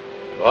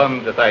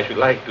 One that I should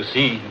like to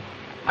see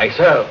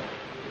myself.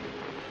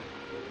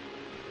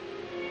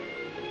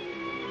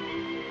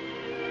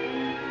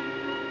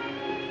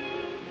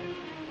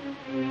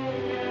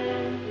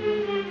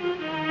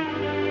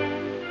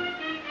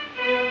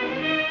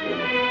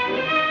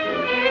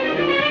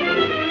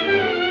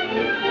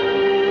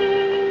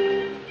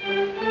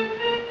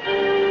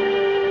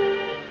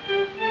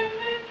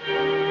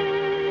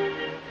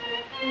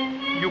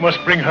 You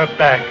must bring her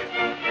back.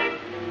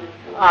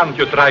 Aren't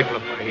you trifle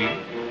afraid,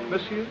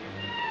 monsieur?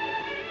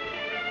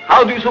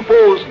 How do you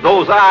suppose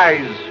those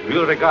eyes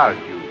will regard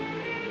you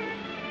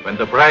when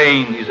the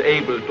brain is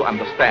able to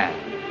understand?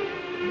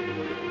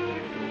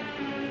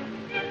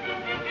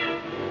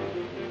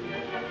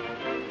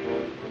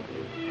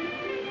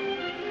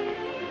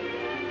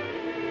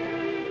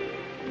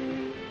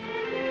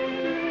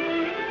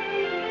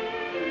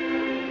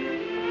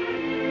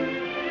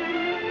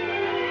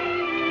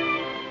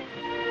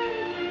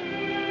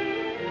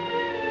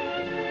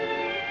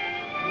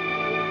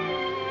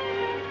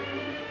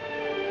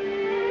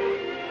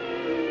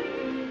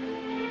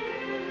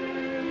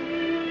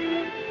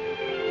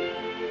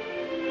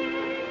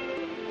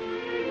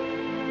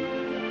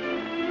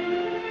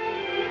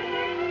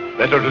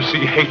 Better to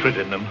see hatred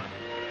in them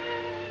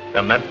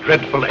than that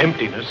dreadful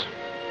emptiness.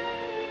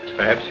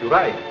 Perhaps you're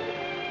right.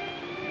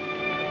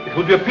 It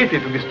would be a pity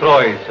to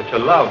destroy such a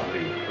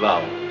lovely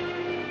flower.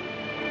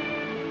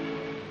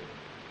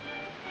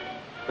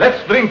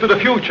 Let's drink to the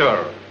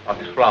future of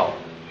this flower.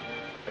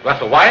 A glass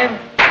of wine?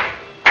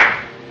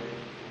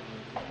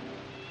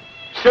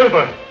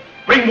 Silver,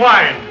 bring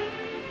wine.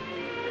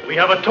 We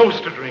have a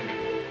toast to drink.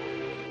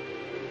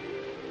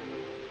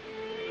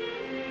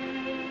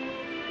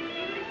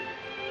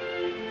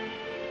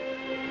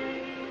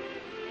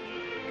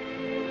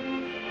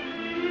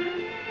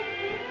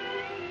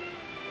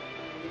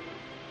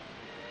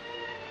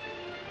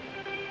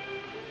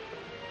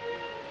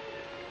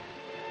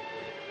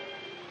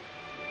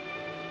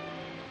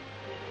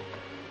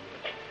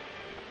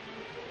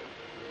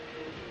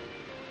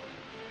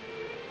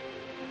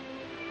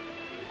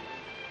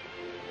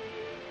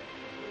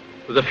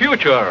 To the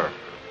future,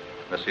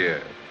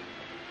 monsieur.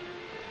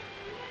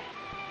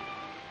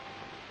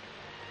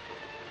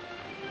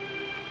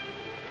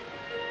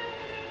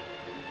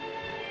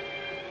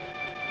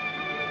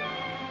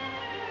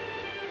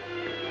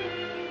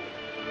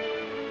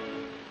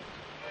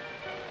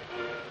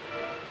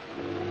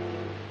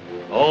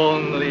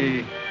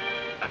 Only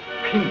a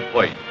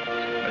pinpoint,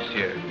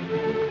 monsieur,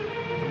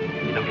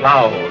 in a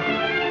flower,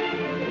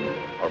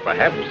 or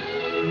perhaps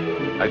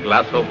a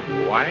glass of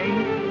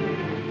wine.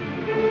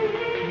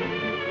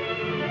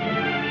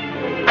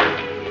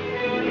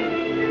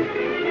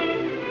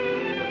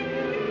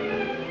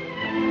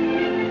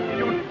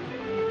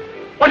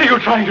 What are you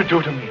trying to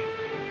do to me?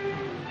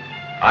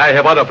 I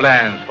have other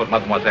plans for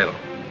mademoiselle.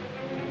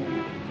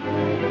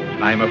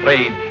 I'm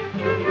afraid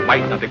you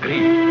might not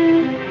agree.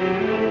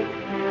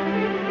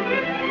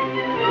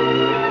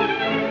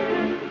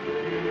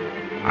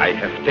 I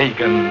have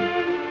taken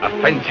a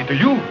fancy to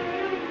you,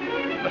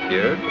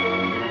 monsieur.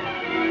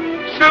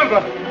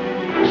 Silver!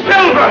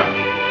 Silver!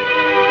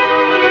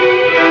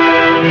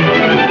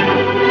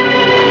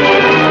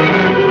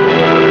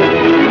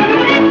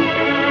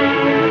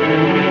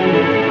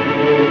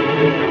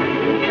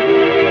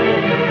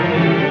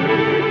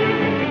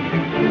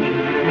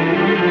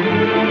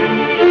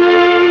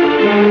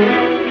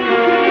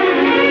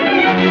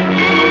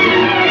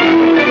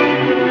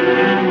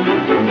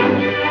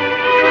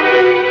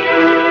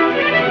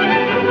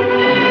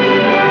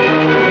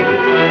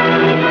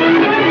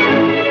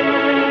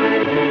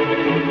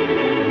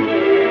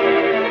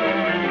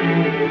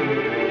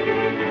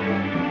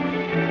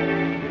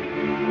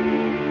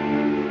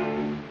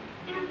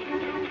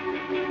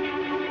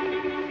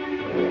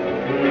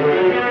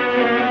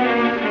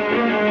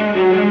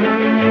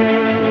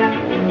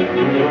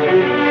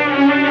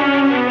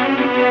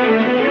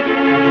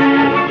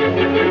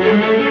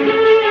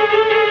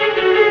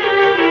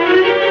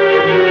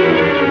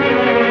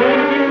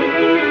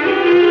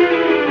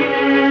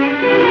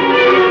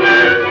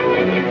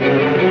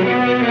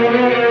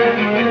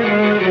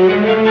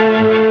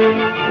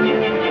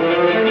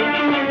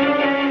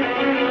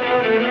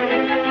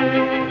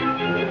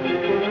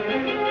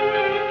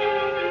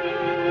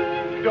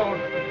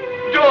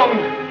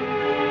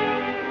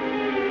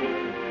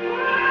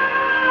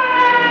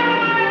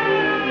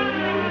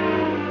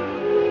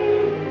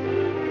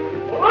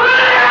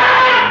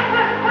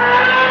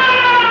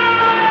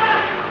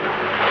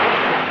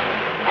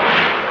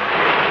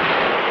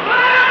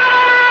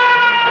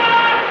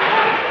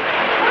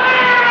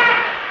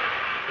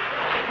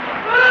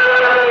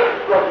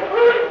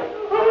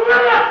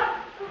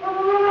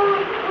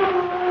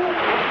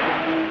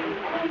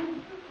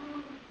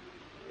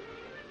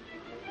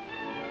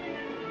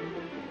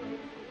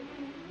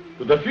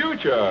 To the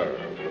future,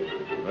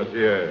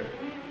 monsieur.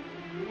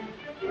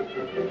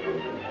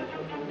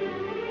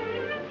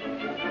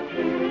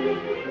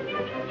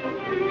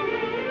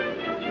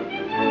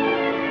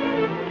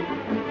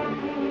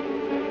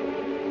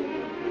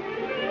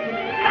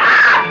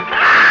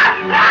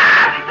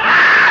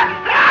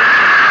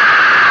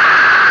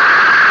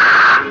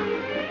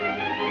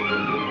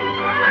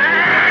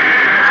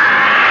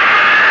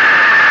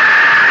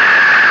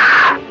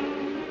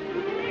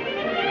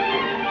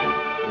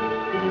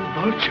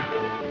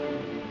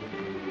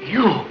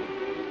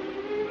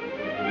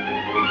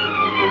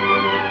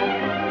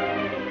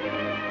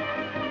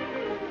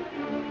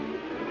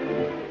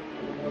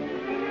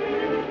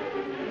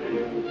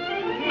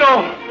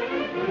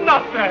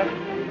 Not that!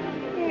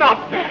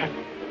 Not that!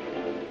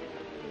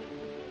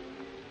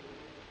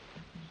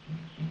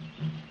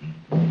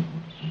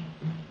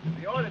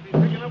 We ought to be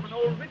picking up an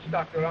old witch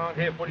doctor around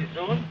here pretty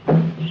soon.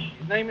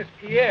 His name is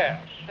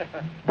Pierre.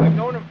 I've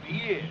known him for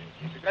years.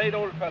 He's a great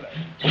old fella.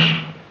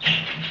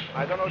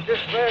 I don't know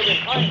just where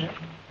we'll find him.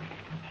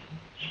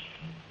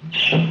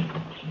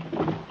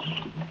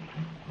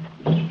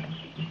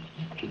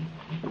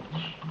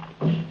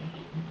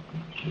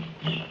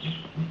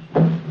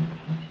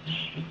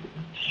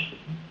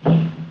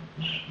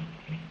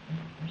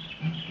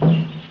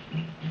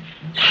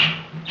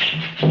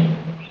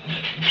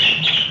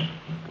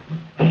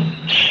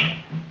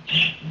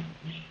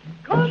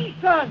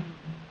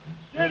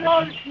 There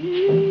are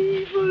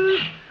evil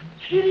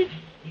spirits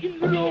in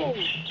the road.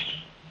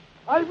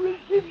 I will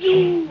give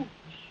you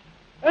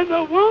an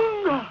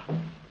awanga.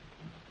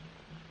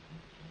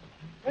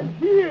 And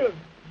here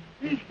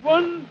is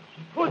one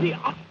for the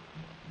up.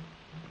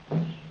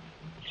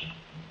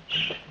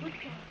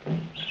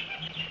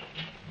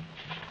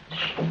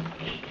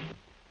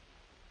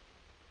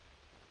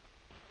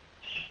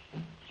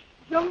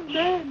 Young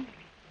man,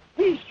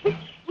 he's sick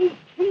with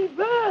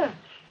fever.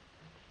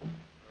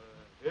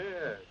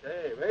 Yes.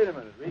 Hey, wait a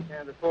minute. We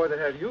can't afford to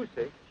have you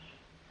sick.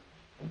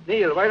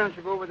 Neil, why don't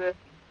you go over there?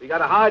 We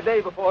got a hard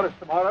day before us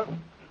tomorrow.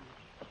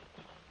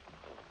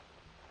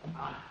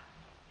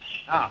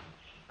 Now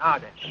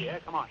then,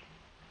 Pierre, come on.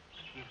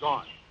 He's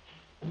gone.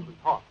 You can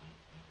talk.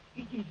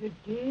 It is a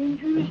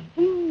dangerous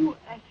thing you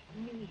ask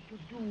me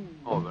to do.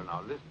 Oh, well,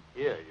 now, listen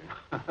here.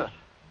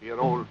 We're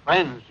old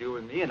friends, you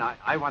and me, and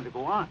I want to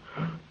go on.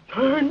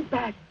 Turn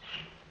back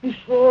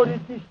before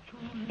it is too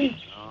late.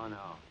 No.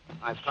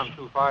 I've come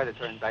too far to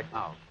turn back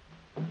now.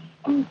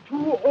 I'm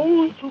too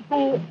old to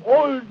go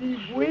all the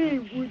way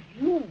with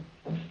you.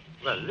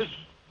 Well, listen.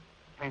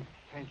 Can't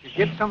you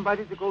get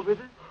somebody to go with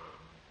us?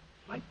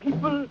 My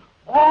people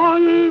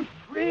are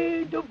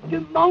afraid of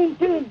the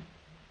mountain.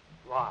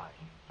 Why?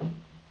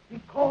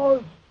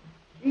 Because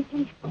it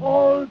is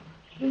called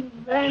the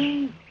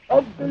land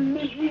of the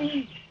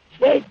living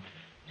dead.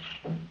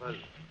 Well,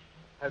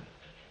 have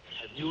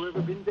you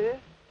ever been there?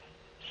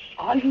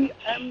 I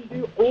am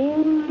the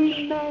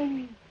only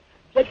man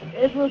that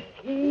ever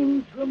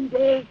came from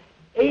there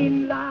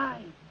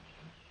alive.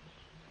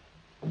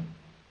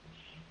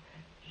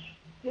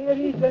 There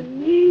is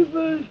an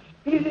evil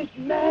spirit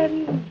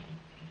man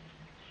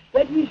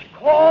that is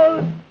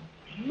called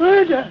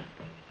murder.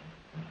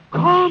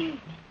 Come,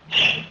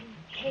 I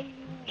will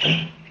tell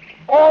you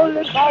all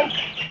about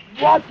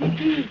what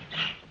it is.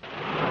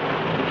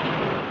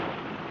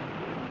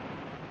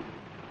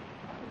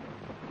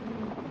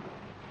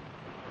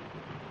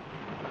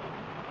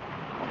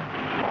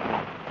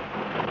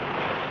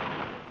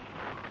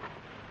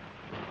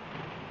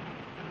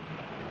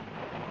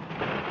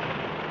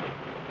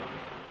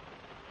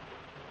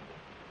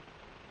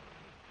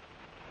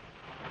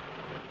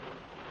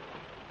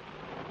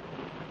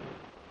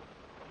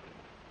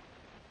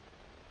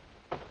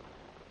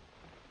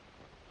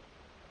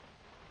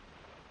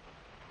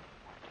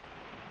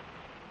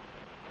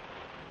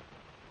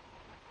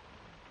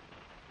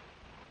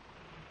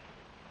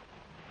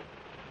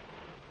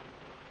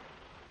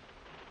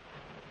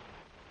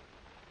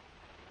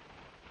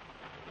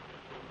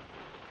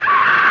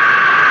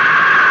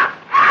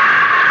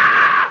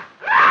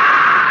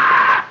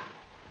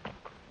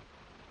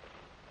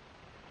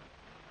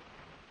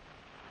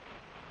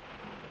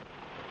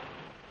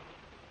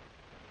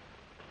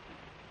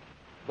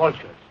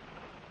 Vultures.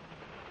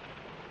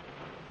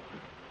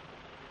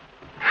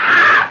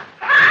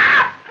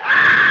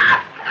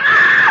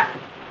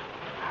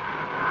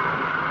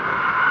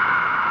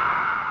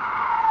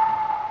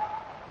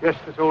 Just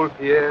as old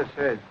Pierre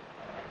said,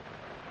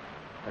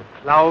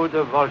 a cloud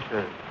of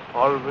vultures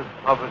always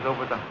hovers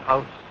over the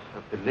house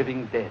of the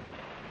living dead.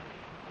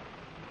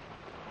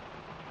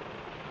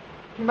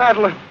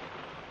 Madeline,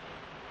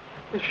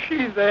 is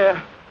she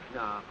there?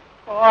 No.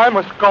 Oh, I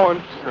must go and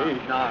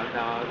see. No,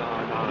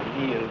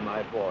 Neil,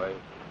 my boy.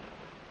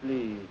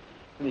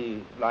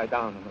 Please, lie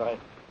down and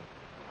rest.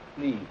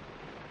 Please.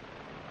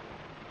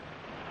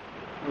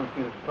 You'll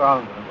feel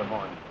stronger in the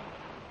morning.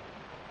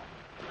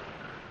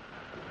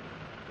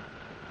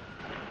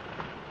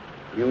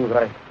 You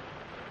rest.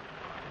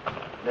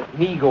 Let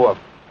me go up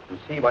and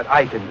see what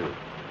I can do.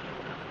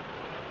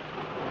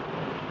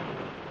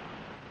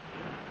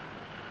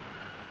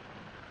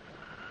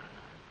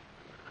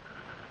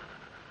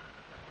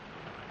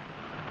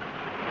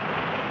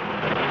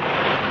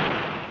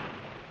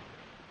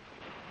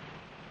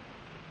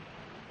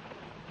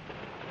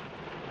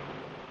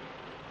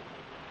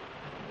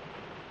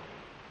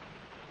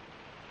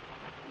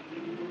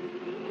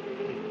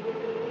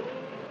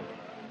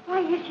 Why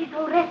is she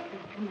so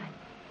restless tonight?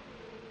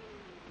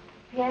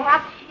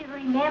 Perhaps she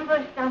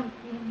remembers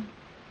something.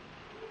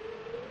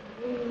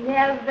 They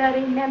never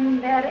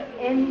remember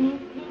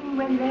anything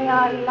when they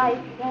are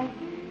like that.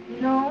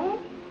 No?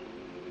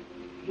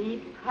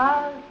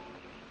 Because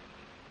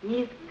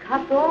he's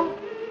cut off.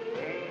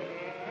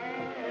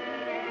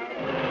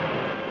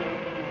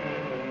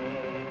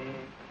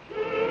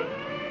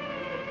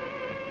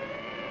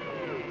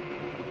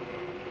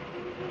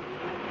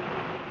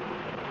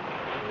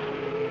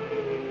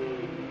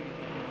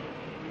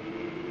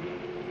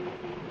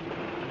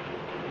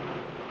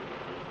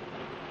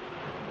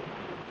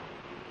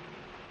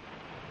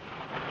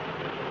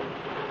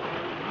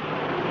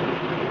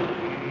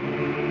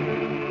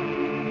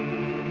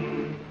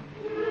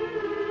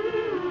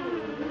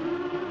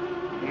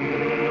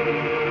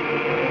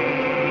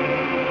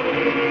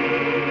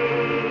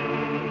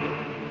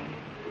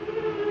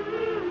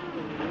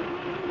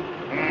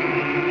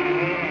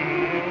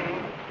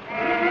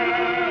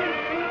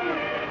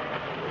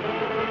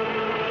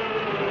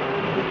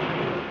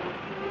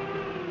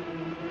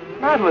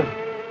 Madeline.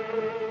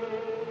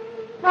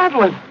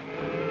 Madeline.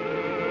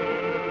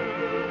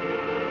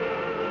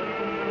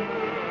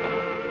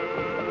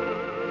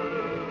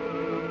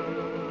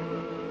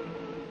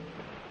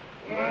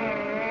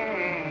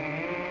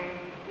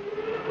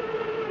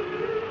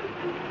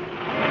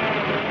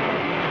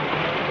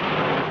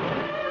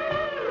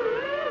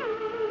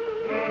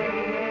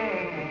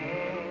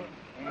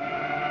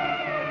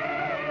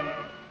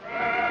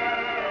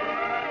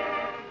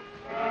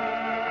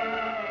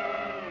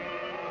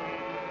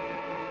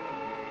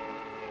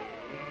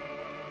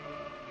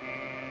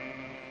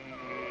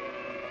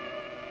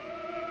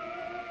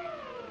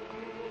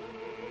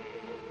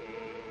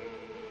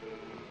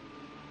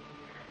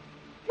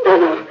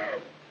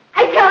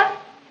 No.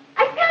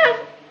 I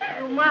can't.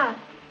 You must.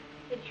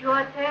 It's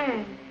your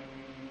turn.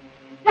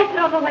 Let's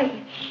run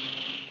away.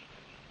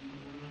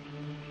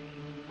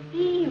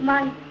 He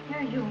might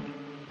hear you.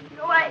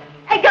 No, I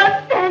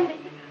can't stand it.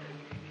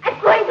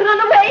 I'm going to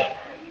run away.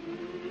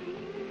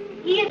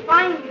 He'll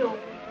find you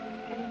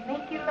and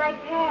make you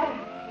like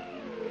her.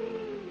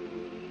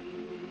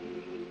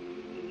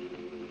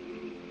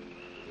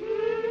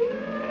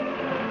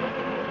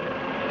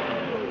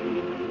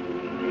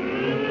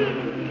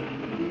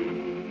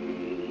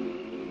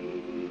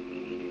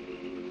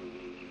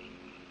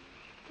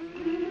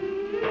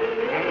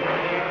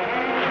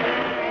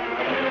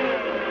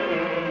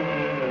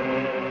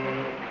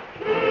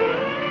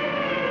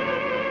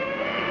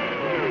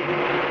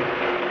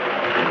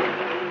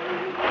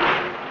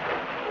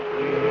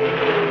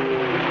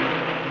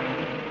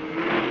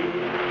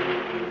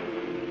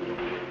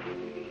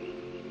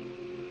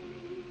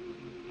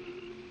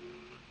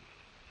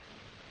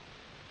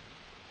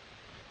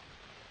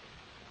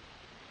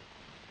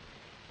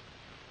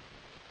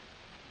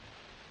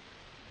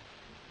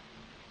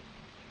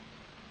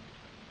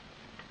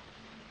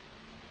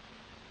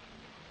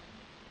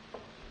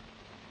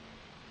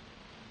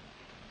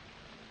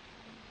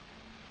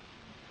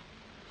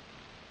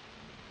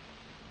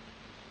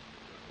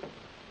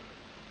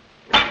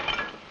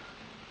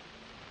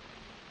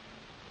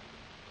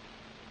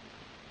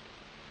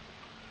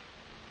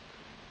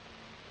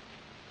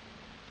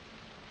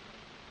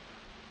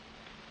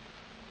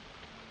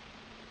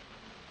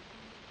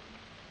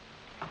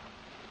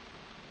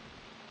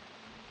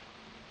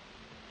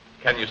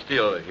 Can you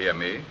still hear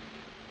me?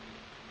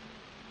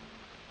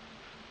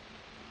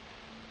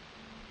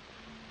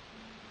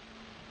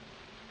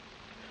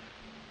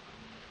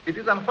 It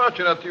is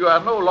unfortunate you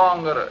are no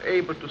longer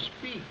able to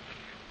speak.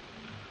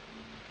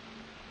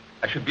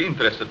 I should be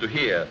interested to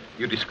hear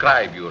you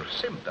describe your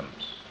symptoms.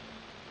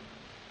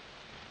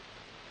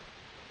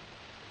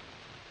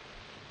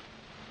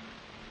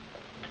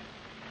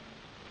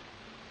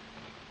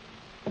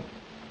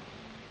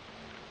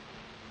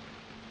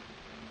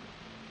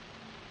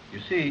 You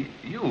see,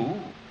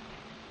 you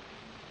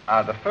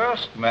are the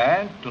first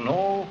man to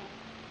know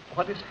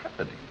what is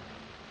happening.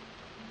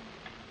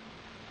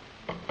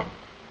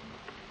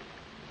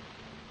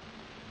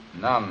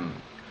 None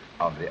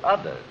of the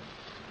others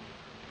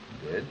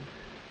did.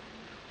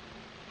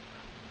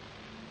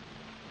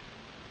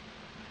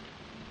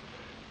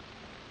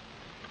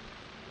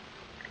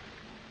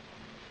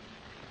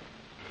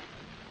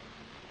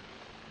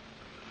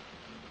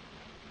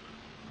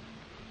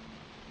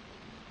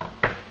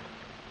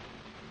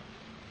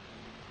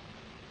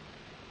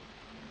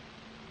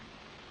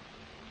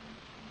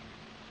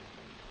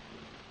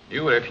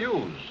 You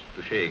refused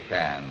to shake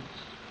hands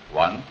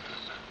once.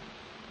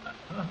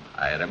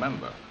 I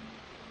remember.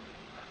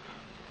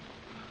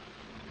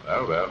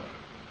 Well.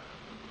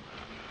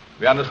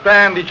 We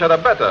understand each other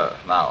better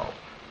now.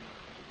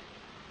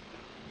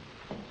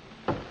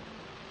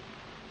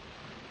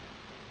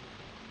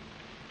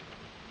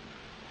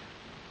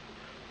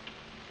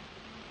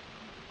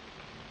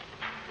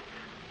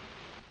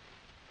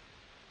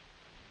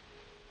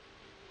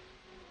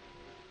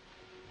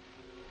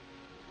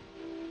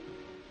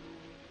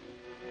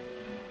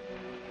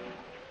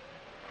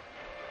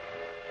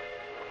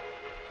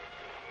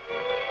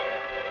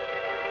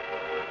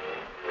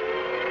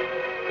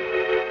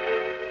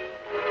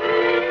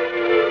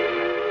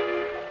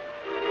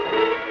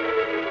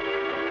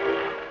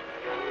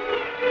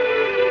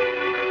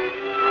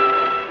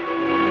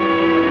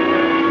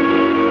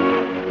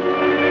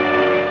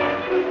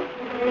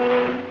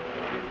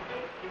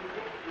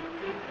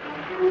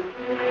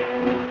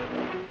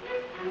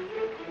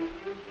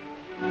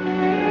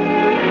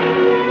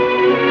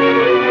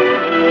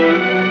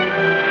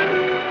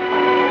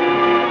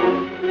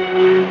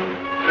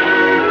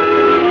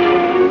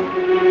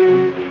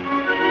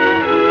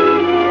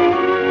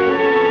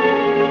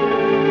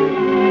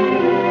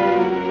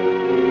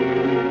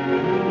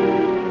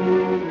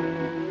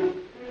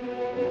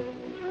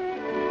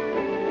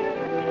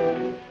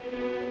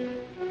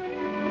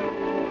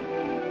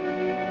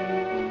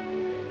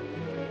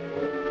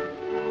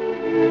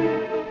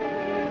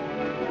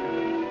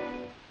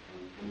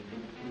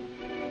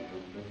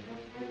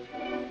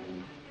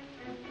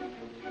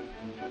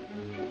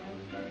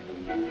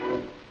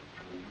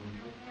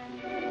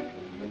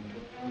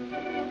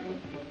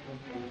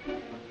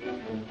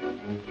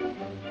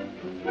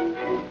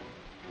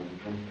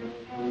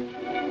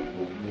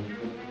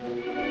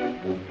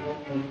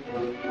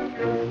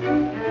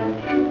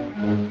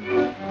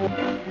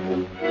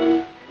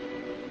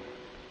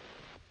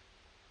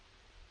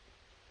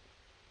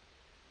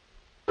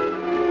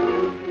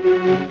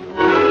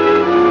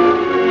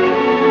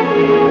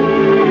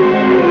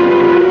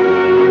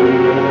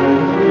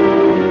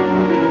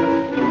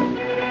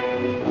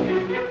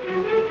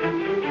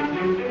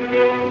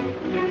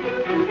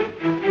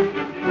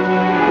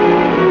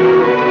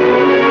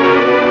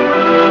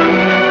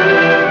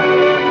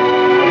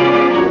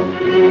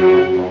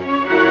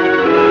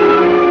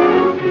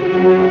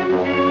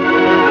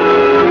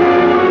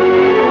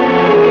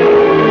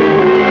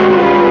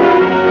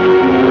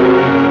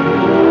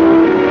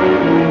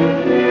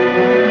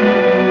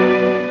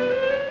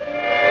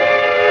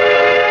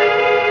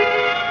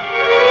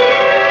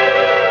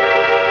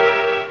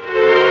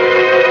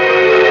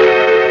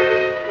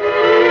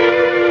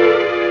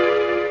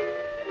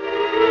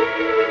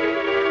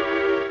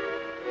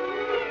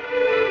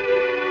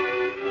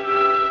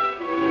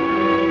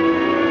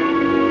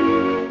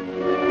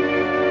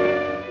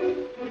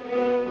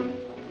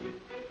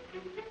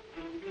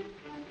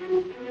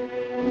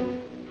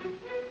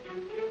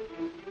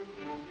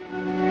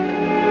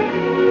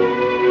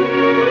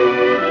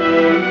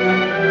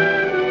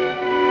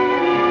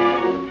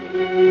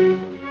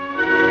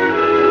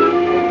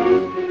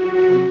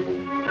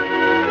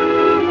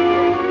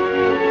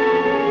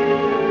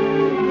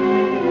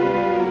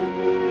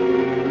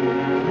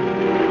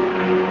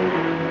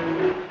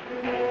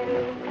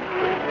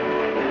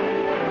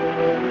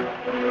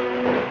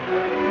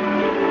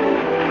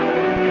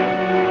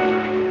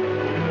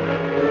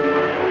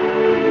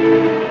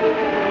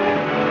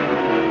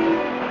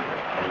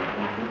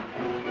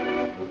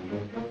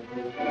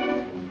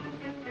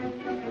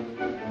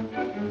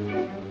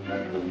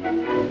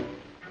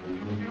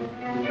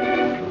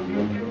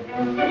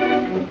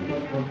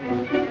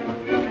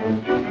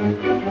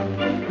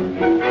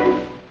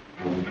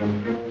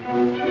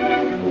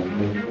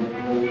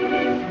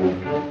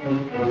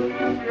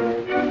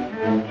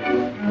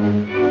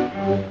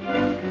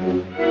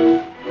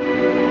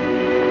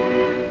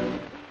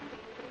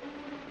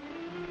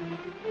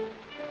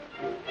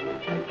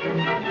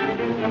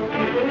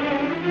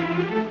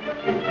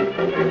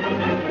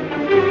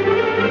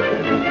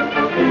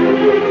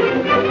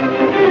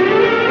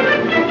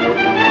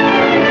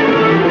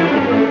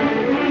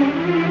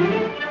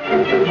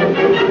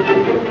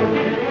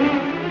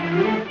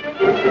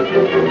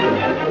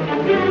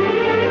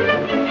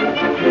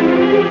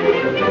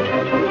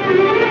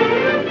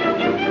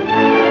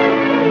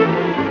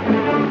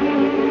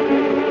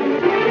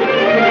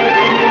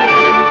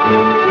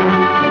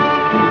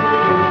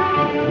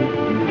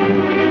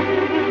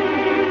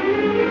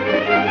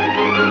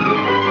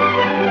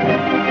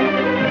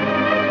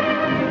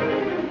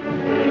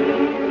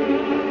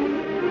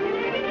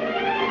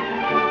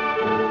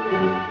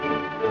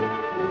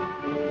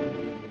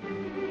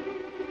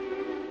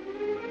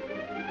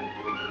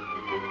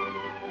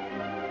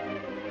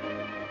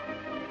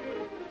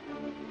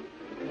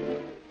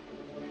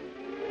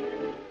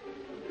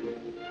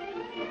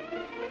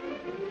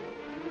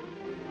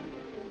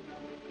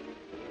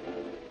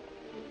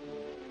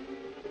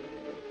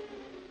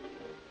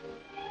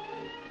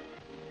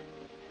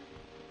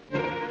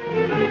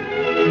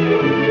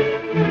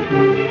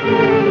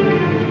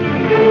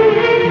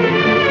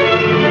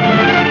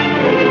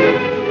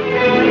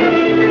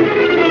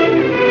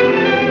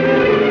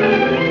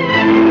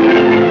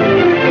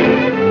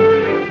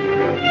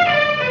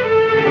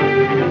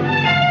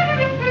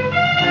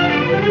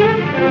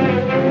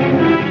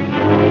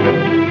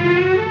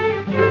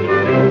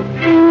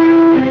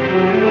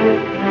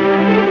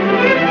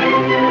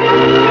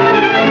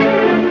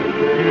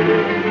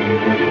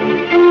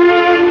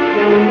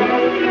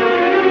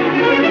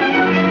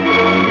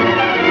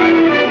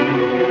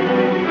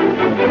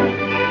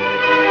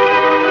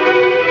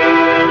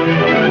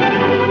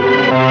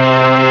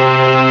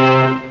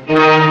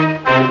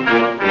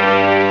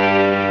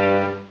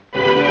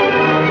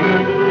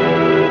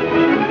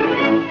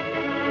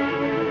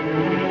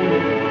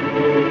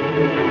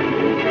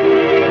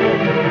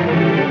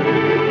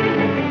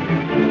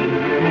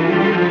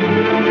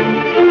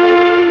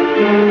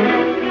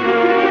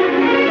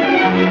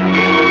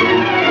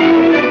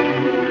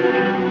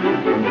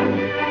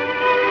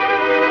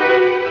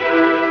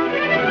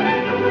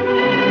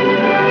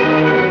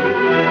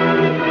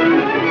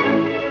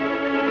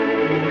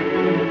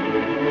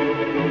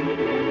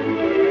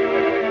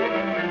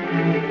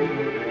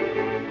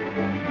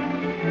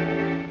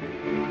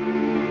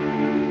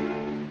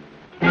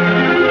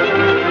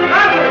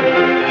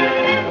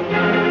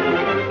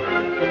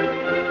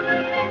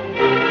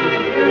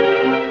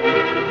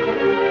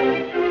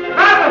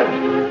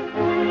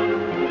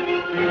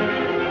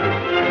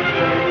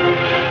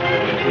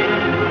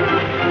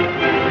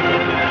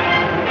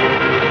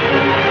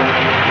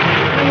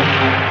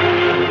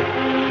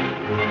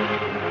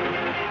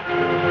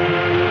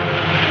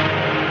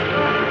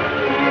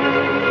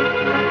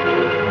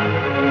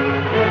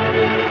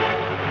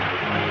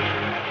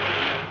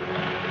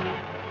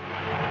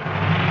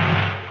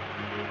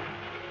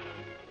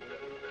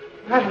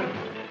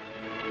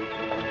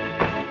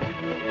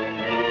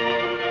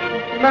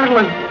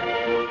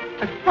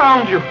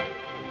 found you.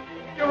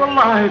 You're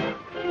alive.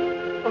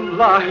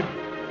 Alive.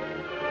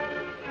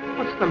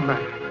 What's the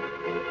matter?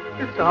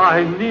 It's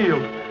I,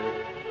 Neil.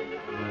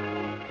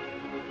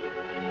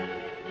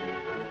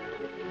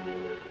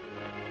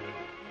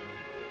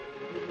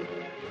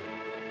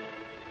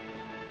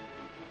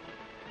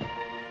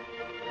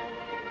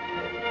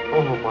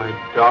 Oh, my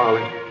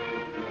darling.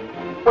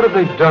 What have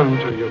they done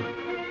to you?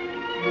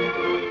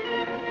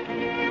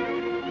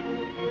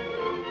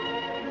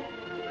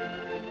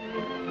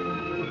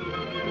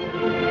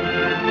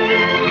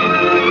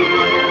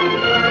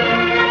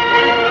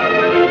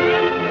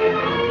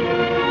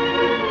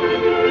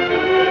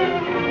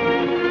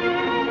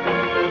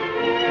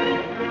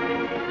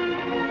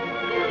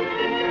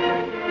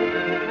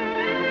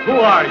 Who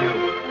are you?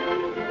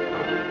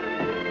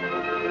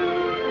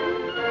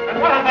 And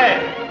what are they?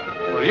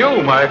 For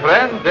you, my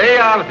friend, they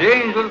are the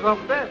angels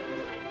of death.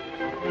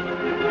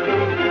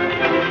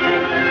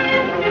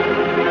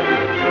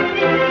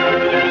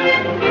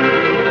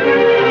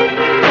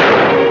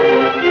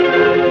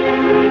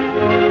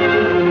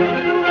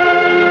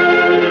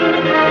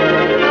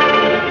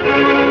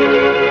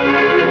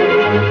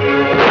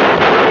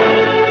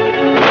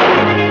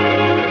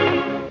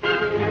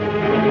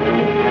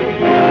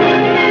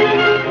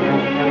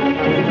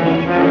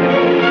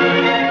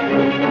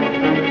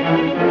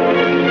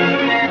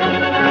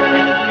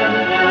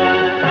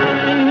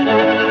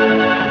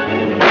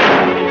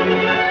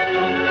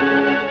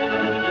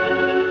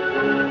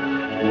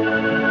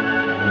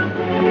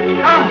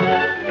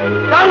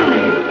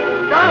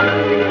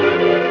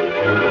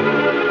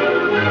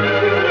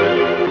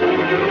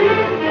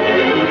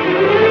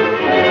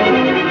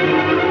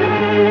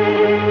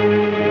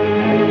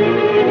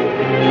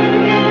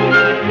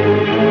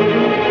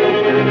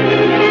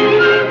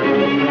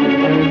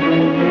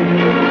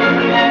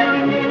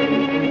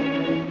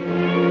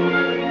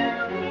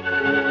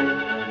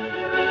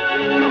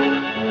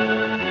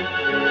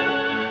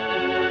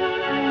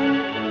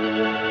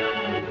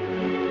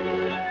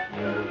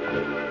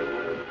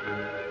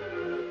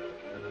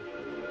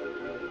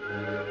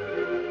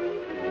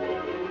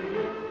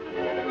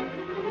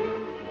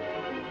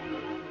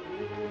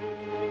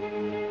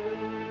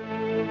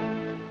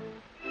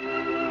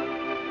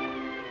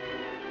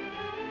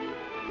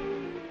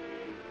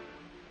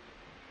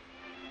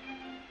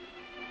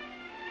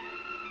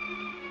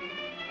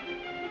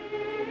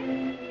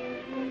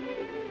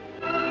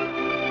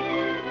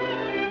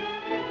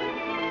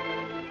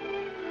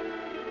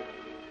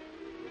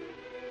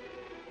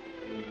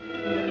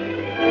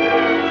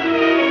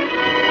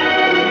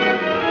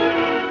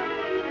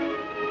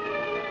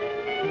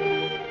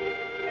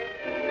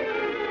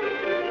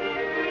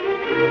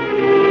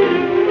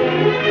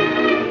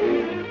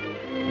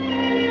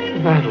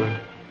 Madeline,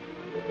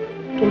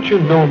 don't you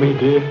know me,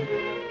 dear?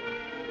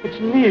 It's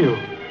Neil.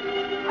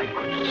 I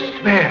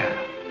could swear.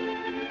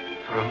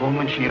 For a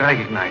moment she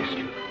recognized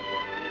you.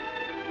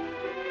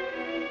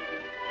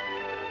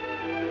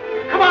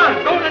 Come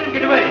on, don't let him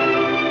get away.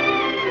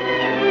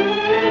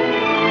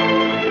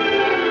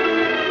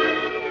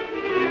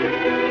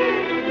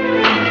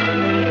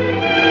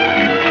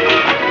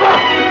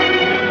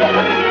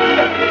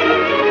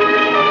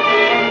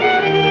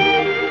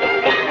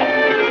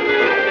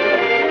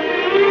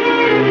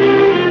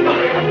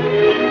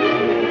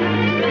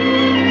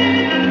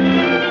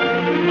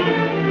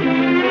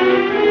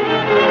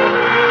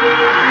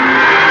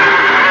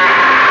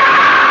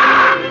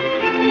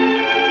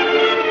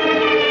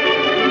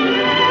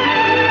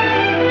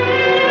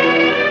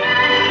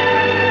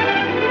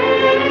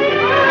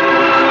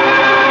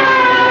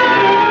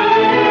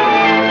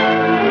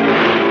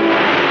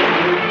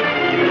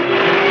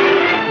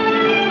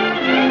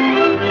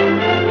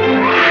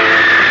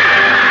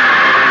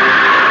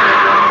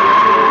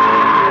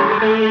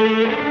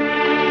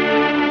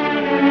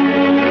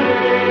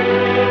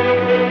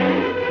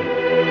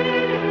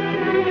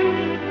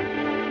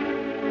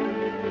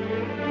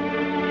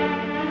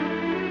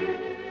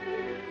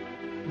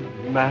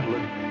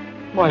 Madeline,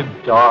 my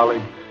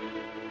darling.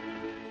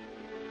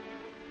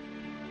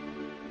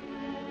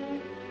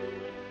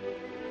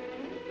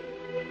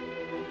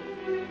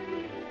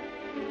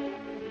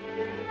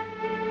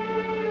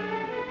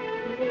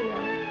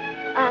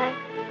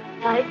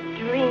 I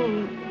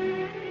dreamed.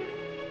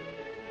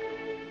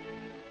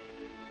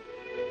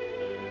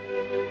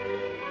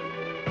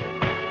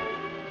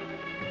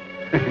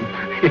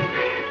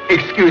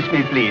 Excuse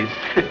me, please.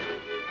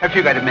 Have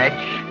you got a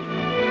match?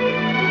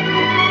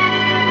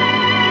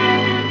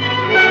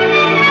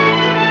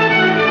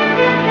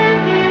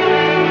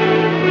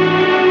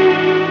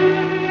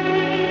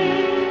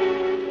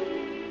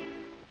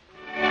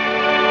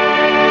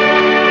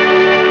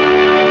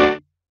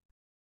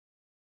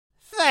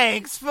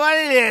 Thanks for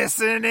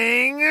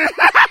listening.